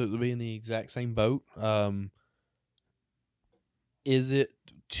would absolutely be in the exact same boat. Is it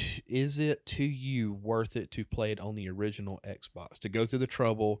to you worth it to play it on the original Xbox? To go through the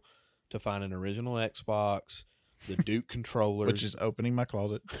trouble to find an original Xbox, the Duke controller, which is opening my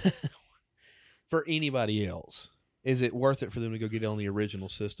closet. For anybody else, is it worth it for them to go get it on the original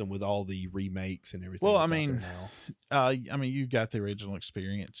system with all the remakes and everything? Well, I mean, you got the original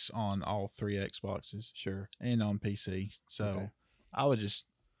experience on all 3 Xboxes, sure, and on PC. So I would just,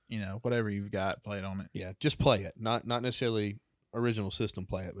 whatever you've got, play it on it. Yeah, just play it. Not necessarily original system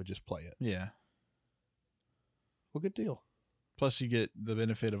play it, but just play it. Yeah. Well, good deal. Plus, you get the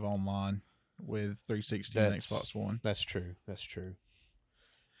benefit of online with 360 and Xbox One. That's true.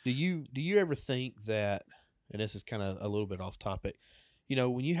 Do you ever think that? And this is kind of a little bit off topic.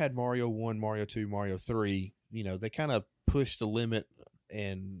 When you had Mario 1, Mario 2, Mario 3, they kind of pushed the limit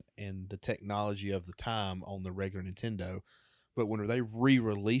and the technology of the time on the regular Nintendo. But when they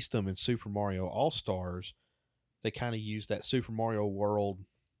re-released them in Super Mario All-Stars, they kind of used that Super Mario World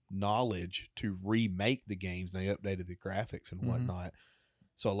knowledge to remake the games. They updated the graphics and whatnot.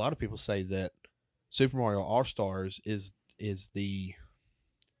 So a lot of people say that Super Mario All Stars is the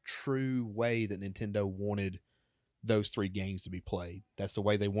true way that Nintendo wanted those 3 games to be played. That's the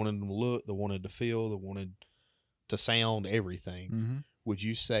way they wanted them to look, they wanted to feel, they wanted to sound, everything. Mm-hmm. Would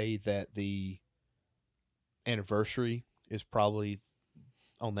you say that the Anniversary is probably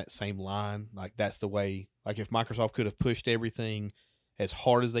on that same line? Like, that's the way, like, if Microsoft could have pushed everything as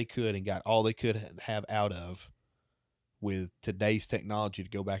hard as they could and got all they could have out of with today's technology to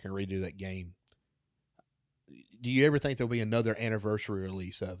go back and redo that game, do you ever think there'll be another Anniversary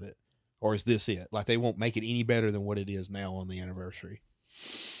release of it? Or is this it? Like, they won't make it any better than what it is now on the Anniversary?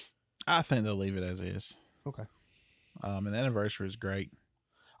 I think they'll leave it as is. Okay. And the Anniversary is great.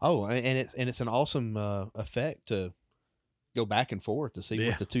 Oh, and it's an awesome effect to go back and forth to see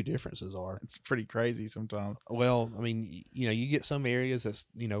what the 2 differences are. It's pretty crazy sometimes. Well, I mean, you get some areas that's,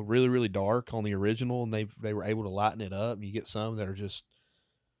 really, really dark on the original, and they were able to lighten it up. And you get some that are just,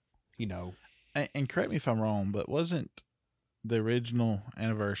 And correct me if I'm wrong, but wasn't the original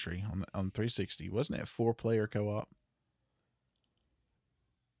Anniversary on 360, wasn't it 4-player co-op?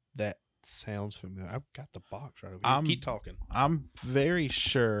 That sounds familiar. I've got the box right over here. Keep talking. I'm very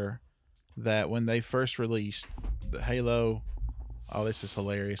sure that when they first released the Halo, oh, this is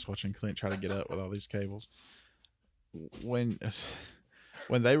hilarious watching Clint try to get up with all these cables. When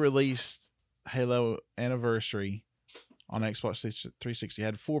they released Halo Anniversary on Xbox 360, it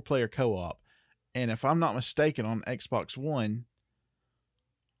had 4-player co-op. And if I'm not mistaken, on Xbox One,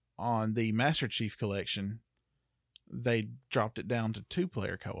 on the Master Chief Collection, they dropped it down to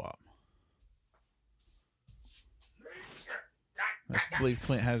 2-player co-op. I believe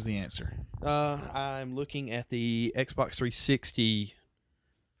Clint has the answer. I'm looking at the Xbox 360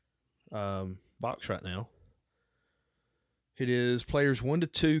 box right now. It is players 1 to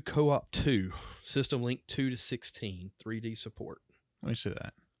 2, co-op 2, system link 2 to 16, 3D support. Let me see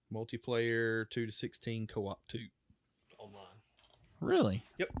that. Multiplayer 2 to 16, co-op 2, online. Really?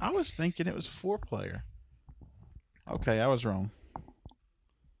 Yep. I was thinking it was 4-player. Okay, I was wrong.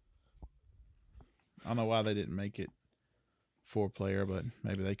 I don't know why they didn't make it 4-player, but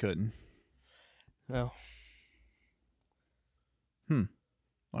maybe they couldn't. Well. All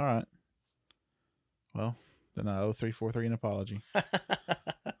right. Well, then I owe 343 an apology.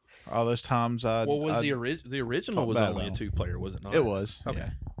 All those times I. Well, was the original was only a 2-player, was it not? It was. Okay.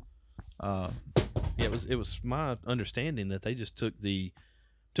 Yeah. Yeah, it was my understanding that they just took the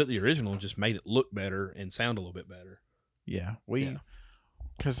original and just made it look better and sound a little bit better. Yeah,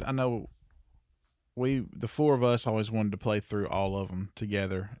 because I know the 4 of us always wanted to play through all of them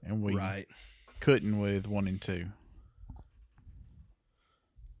together, and we couldn't with 1 and 2.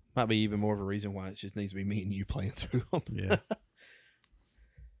 Might be even more of a reason why it just needs to be me and you playing through them. Yeah.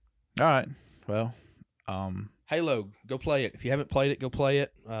 All right. Well, Halo, go play it. If you haven't played it, go play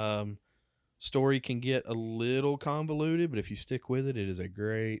it. Story can get a little convoluted, but if you stick with it, it is a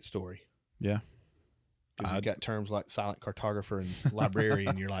great story. Yeah. You got terms like silent cartographer and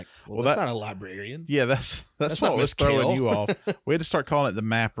librarian. You're like, well, that's not a librarian. Yeah, that's what was throwing you off. We had to start calling it the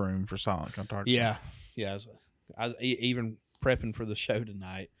map room for silent cartographer. Yeah. I was even prepping for the show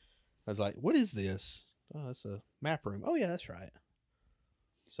tonight. I was like, what is this? Oh, it's a map room. Oh, yeah, that's right.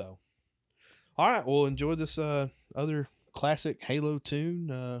 So, all right. Well, enjoy this other classic Halo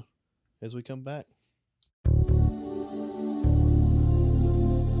tune as we come back.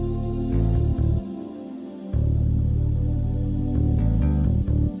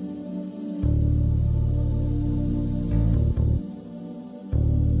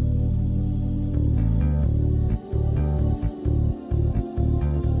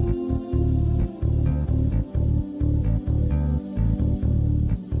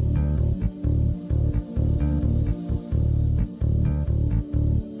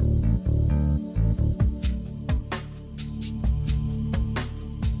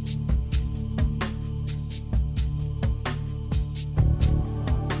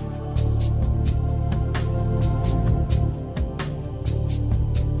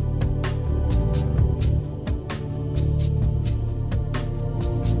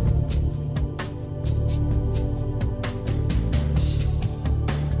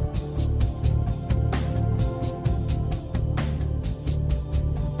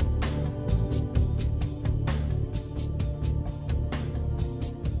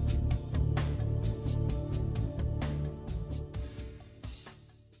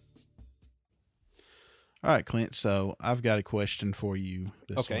 All right, Clint. So I've got a question for you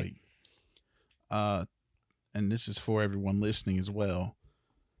this week. And this is for everyone listening as well.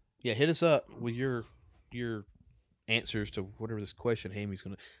 Yeah, hit us up with your answers to whatever this question Hamy's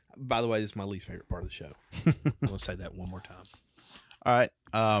going to. By the way, this is my least favorite part of the show. I'm going to say that one more time. All right.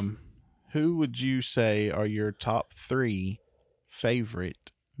 Who would you say are your top 3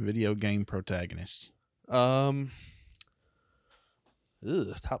 favorite video game protagonists? Top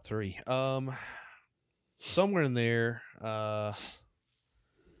 3. Somewhere in there. Well,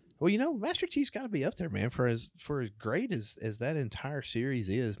 Master Chief's got to be up there, man. For as great as that entire series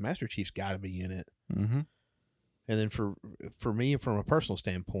is, Master Chief's got to be in it. Mm-hmm. And then for me, from a personal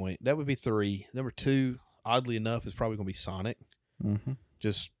standpoint, that would be 3. Number 2, oddly enough, is probably going to be Sonic. Mm-hmm.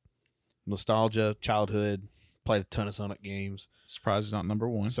 Just nostalgia, childhood. Played a ton of Sonic games. Surprise is not number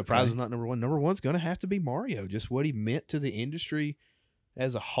 1. Surprise is not number 1. Number 1's going to have to be Mario. Just what he meant to the industry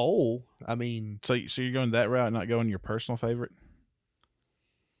as a whole. I mean, so you're going that route, not going your personal favorite?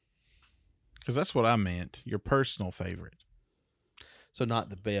 Because that's what I meant. Your personal favorite. So not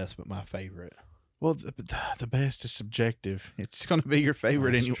the best, but my favorite. Well, the best is subjective. It's going to be your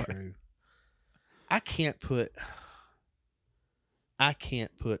favorite anyway. True. I can't put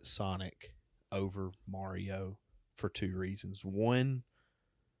Sonic over Mario for 2 reasons. One,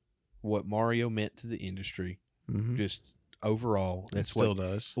 what Mario meant to the industry, just overall. It still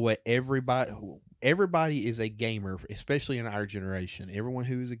does. What everybody is a gamer, especially in our generation. Everyone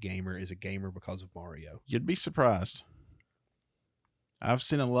who is a gamer because of Mario. You'd be surprised. I've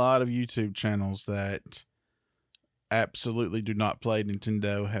seen a lot of YouTube channels that absolutely do not play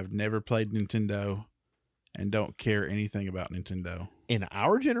Nintendo, have never played Nintendo, and don't care anything about Nintendo. In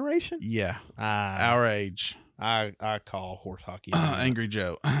our generation? Yeah. Our age. I call horse hockey. Angry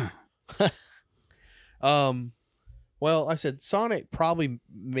Joe. Well, I said Sonic probably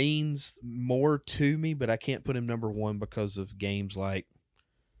means more to me, but I can't put him number 1 because of games like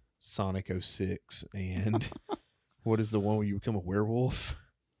Sonic 06 and what is the one where you become a werewolf?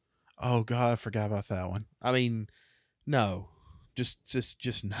 Oh God, I forgot about that one. I mean, no.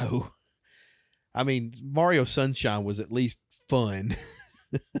 Just no. I mean, Mario Sunshine was at least fun.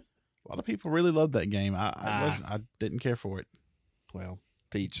 A lot of people really loved that game. I didn't care for it. Well,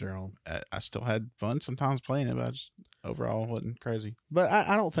 to each their own. I still had fun sometimes playing it, but I just overall wasn't crazy. But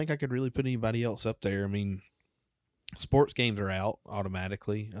I don't think I could really put anybody else up there. I mean, sports games are out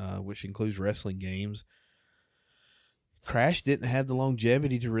automatically, which includes wrestling games. Crash didn't have the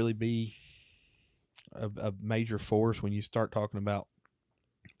longevity to really be a major force when you start talking about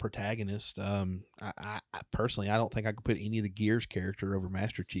protagonists. I personally, I don't think I could put any of the Gears character over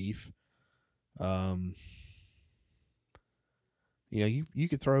Master Chief. You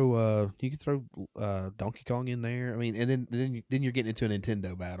could throw Donkey Kong in there. I mean, and then you're getting into a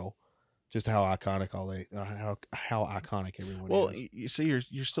Nintendo battle. Just how iconic how iconic everyone is. Well, you see,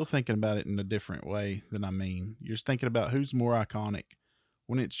 you're still thinking about it in a different way than I mean. You're thinking about who's more iconic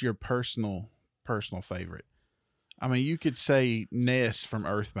when it's your personal favorite. I mean, you could say Ness from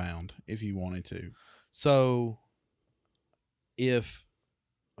Earthbound if you wanted to. So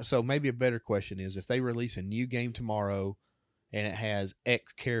maybe a better question is, if they release a new game tomorrow and it has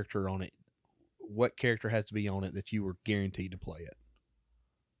X character on it, what character has to be on it that you were guaranteed to play it?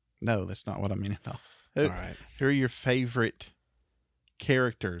 No, that's not what I mean at all. All right. Who are your favorite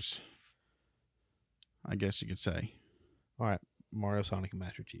characters? I guess you could say. All right. Mario, Sonic, and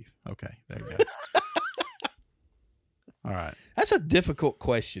Master Chief. Okay, there you go. All right. That's a difficult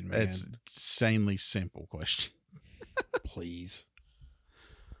question, man. It's an insanely simple question. Please.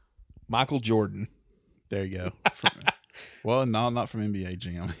 Michael Jordan. There you go. Well, no, not from NBA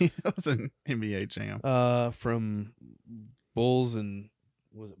Jam. He was an NBA Jam. From Bulls and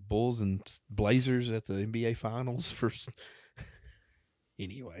Blazers at the NBA Finals first.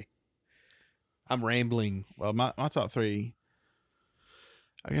 Anyway, I'm rambling. Well, my top 3,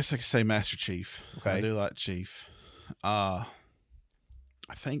 I guess I could say Master Chief. Okay. I do like Chief. I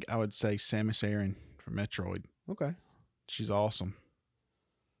think I would say Samus Aran from Metroid. Okay. She's awesome.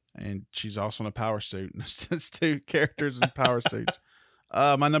 And she's also in a power suit. It's 2 characters in power suits.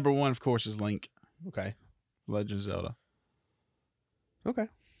 My number 1, of course, is Link. Okay. Legend of Zelda. Okay.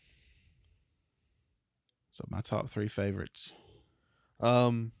 So my top 3 favorites.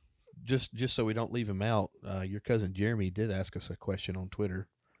 Just so we don't leave him out, your cousin Jeremy did ask us a question on Twitter.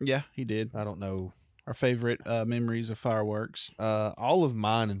 Yeah, he did. I don't know. Our favorite memories of fireworks. All of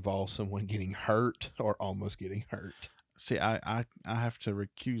mine involve someone getting hurt or almost getting hurt. See, I have to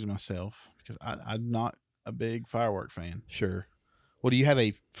recuse myself because I'm not a big firework fan. Sure. Well, do you have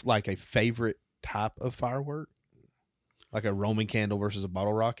a favorite type of firework? Like a Roman candle versus a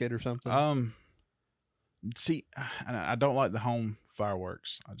bottle rocket or something? See, I don't like the home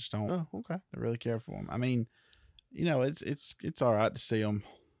fireworks. I just don't. Oh, okay. I really care for them. I mean, it's all right to see them,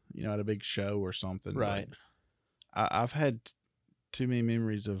 at a big show or something. Right. I've had too many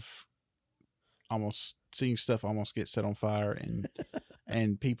memories of seeing stuff almost get set on fire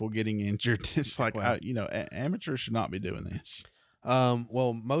and people getting injured. It's like, Wow. Amateurs should not be doing this.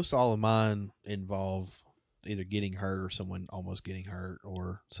 Well, most all of mine involve either getting hurt or someone almost getting hurt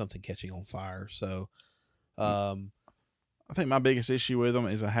or something catching on fire. So, I think my biggest issue with them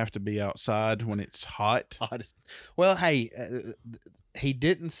is I have to be outside when it's hot. Well, hey, he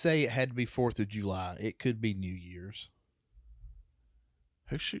didn't say it had to be 4th of July. It could be New Year's.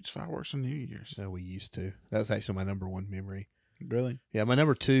 Who shoots fireworks on New Year's? No, we used to. That was actually my number one memory. Really? Yeah, my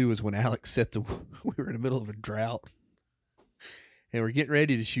number 2 was when Alex we were in the middle of a drought. And we're getting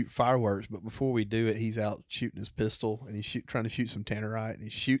ready to shoot fireworks, but before we do it, he's out shooting his pistol, and he's trying to shoot some tannerite, and he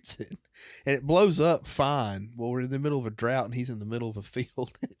shoots it, and it blows up fine. Well, we're in the middle of a drought, and he's in the middle of a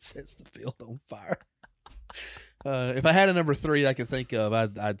field, and it sets the field on fire. If I had a number 3 I could think of,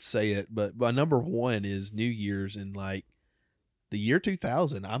 I'd say it, but my number 1 is New Year's, and like the year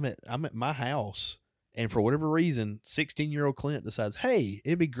 2000. I'm at my house, and for whatever reason, 16-year-old Clint decides, hey,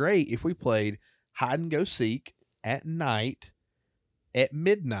 it'd be great if we played hide and go seek at night. At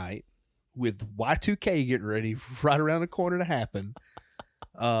midnight, with Y2K getting ready right around the corner to happen.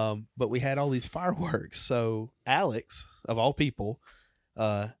 But we had all these fireworks. So Alex, of all people,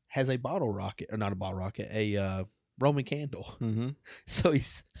 has a bottle rocket, or not a bottle rocket, a Roman candle. Mm-hmm. So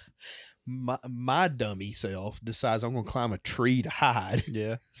he's my dummy self decides I'm going to climb a tree to hide.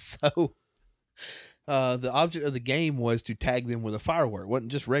 Yeah. So the object of the game was to tag them with a firework. It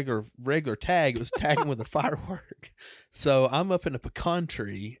wasn't just regular tag. It was tagging with a firework. So I'm up in a pecan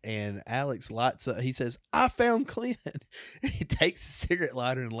tree, and Alex lights up. He says, I found Clint. And he takes a cigarette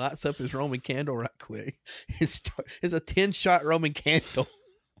lighter and lights up his Roman candle right quick. It's a 10-shot Roman candle.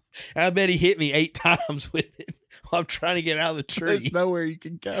 And I bet he hit me 8 times with it while I'm trying to get out of the tree. There's nowhere you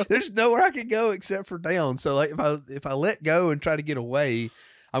can go. There's nowhere I can go except for down. So like if I let go and try to get away,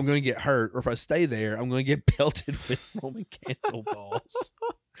 I'm going to get hurt, or if I stay there, I'm going to get pelted with Roman candle balls.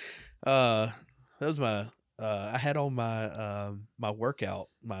 That was my. I had on my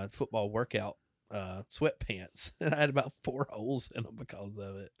my football workout sweatpants, and I had about 4 holes in them because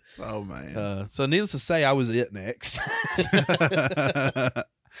of it. Oh man! So needless to say, I was it next.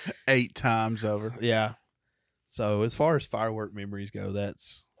 8 times over. Yeah. So as far as firework memories go,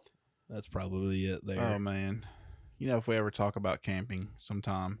 that's probably it there. Oh man. If we ever talk about camping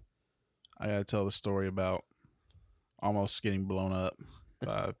sometime, I got to tell the story about almost getting blown up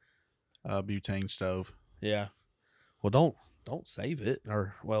by a butane stove. Yeah. Well, don't save it,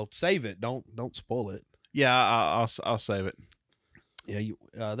 or save it. Don't spoil it. Yeah, I'll save it. Yeah,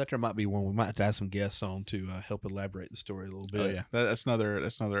 that there might be one we might have to have some guests on to help elaborate the story a little bit. Oh yeah, that's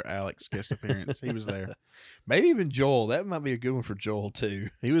another Alex guest appearance. He was there. Maybe even Joel. That might be a good one for Joel too.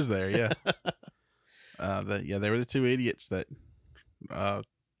 He was there. Yeah. They were the 2 idiots that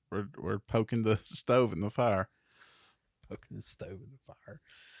were poking the stove in the fire. Poking the stove in the fire.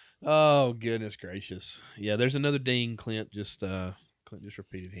 Oh goodness gracious! Yeah, there's another ding. Clint just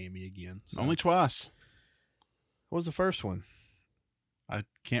repeated hammy again. So. Only twice. What was the first one? I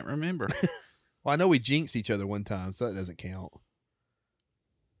can't remember. Well, I know we jinxed each other one time, so that doesn't count.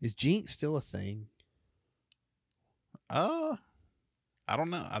 Is jinx still a thing? I don't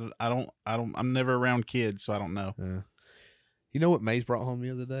know. I don't. I'm never around kids, so I don't know. You know what Maze brought home the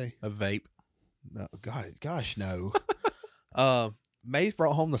other day? A vape. No, gosh, no. Maze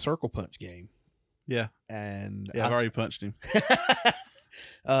brought home the circle punch game. Yeah, and I've already punched him.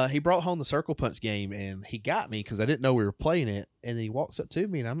 He brought home the circle punch game, and he got me because I didn't know we were playing it. And he walks up to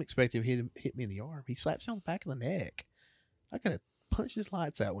me, and I'm expecting him to hit me in the arm. He slaps me on the back of the neck. I could have punched his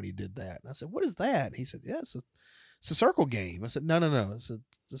lights out when he did that. And I said, "What is that?" And he said, "Yeah, it's a circle game." I said, No. It's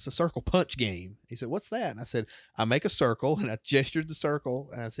a circle punch game. He said, "What's that?" And I said, "I make a circle," and I gestured the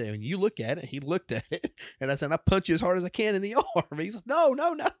circle. And I said, "When you look at it," he looked at it. And I said, "I punch you as hard as I can in the arm." He said, No.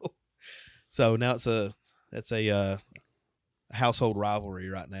 So now it's a household rivalry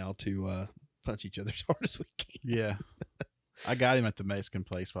right now to punch each other as hard as we can. Yeah. I got him at the Mexican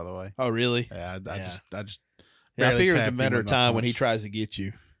place, by the way. Oh, really? Yeah, I just I figure it's a matter of time when he tries to get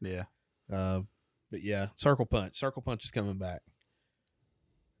you. Yeah. But yeah, circle punch is coming back.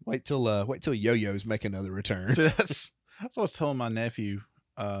 Wait till yo-yos make another return. See, that's what I was telling my nephew,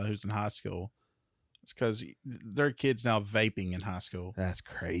 who's in high school. It's because there are kids now vaping in high school. That's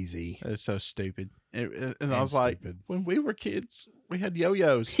crazy. It's so stupid. And I was like, when we were kids, we had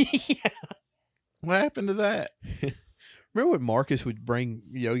yo-yos. Yeah. What happened to that? Remember when Marcus would bring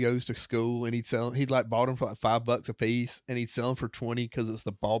yo-yos to school and he'd like bought them for like $5 a piece, and he'd sell them for 20 because it's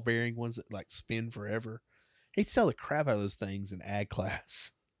the ball bearing ones that like spin forever. He'd sell the crap out of those things in ag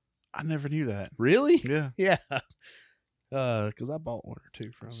class. I never knew that. Really? Yeah. Yeah. Because I bought one or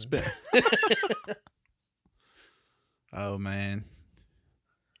two from him. Oh man,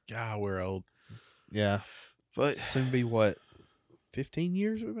 God, we're old. Yeah, but soon be what, 15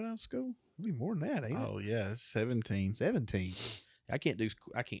 years we've been out of school? It'll be more than that, ain't it? Oh yeah, 17. 17. I can't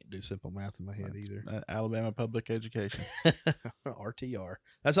do simple math in my head either. Alabama Public Education. RTR.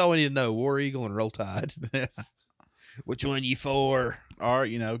 That's all we need to know. War Eagle and Roll Tide. Which one you for? Or,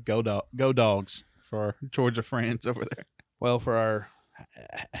 go Dogs for our Georgia friends over there. Well, for our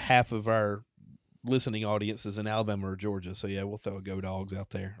half of our listening audience is in Alabama or Georgia. So, yeah, we'll throw a Go Dogs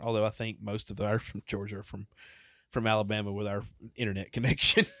out there. Although I think most of ours from Georgia are from Alabama with our internet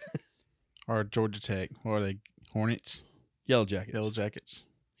connection. Or Georgia Tech. Or are they Hornets? Yellow Jackets. Yellow Jackets.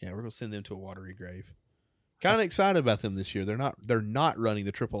 Yeah, we're going to send them to a watery grave. Kind of excited about them this year. They're not running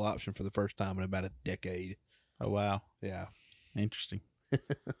the triple option for the first time in about a decade. Oh, wow. Yeah. Interesting.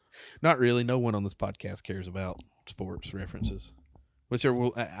 Not really. No one on this podcast cares about sports references.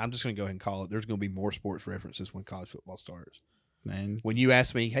 I'm just going to go ahead and call it. There's going to be more sports references when college football starts. Man. When you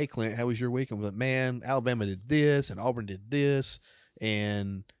ask me, hey, Clint, how was your week? I'm like, man, Alabama did this, and Auburn did this,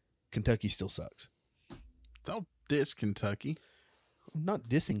 and Kentucky still sucks. Don't diss Kentucky. I'm not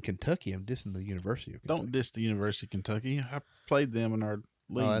dissing Kentucky. I'm dissing the University of Kentucky. Don't diss the University of Kentucky. I played them in our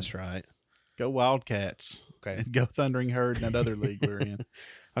league. Oh, that's right. Go Wildcats. Okay. And go Thundering Herd in that other league we're in.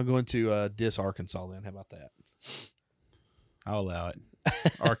 I'm going to diss Arkansas then. How about that? I'll allow it.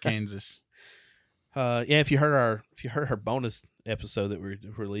 Arkansas. Yeah, if you heard our bonus episode that we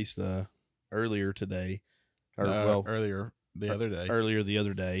released earlier today, earlier the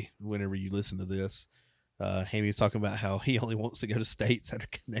other day, whenever you listen to this, Hammy was talking about how he only wants to go to states that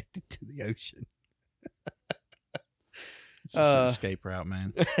are connected to the ocean. It's just an escape route,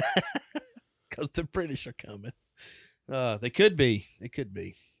 man. Because the British are coming. They could be.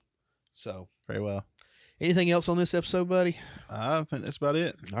 So very well. Anything else on this episode, buddy? I think that's about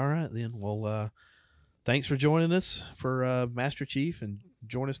it. All right, then. Well, thanks for joining us for Master Chief, and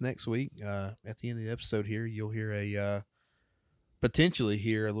join us next week. At the end of the episode here, you'll hear potentially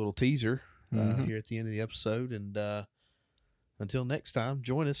hear a little teaser here at the end of the episode. And until next time,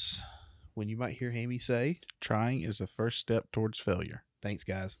 join us when you might hear Hammy say, "Trying is the first step towards failure." Thanks,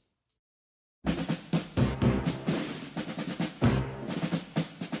 guys.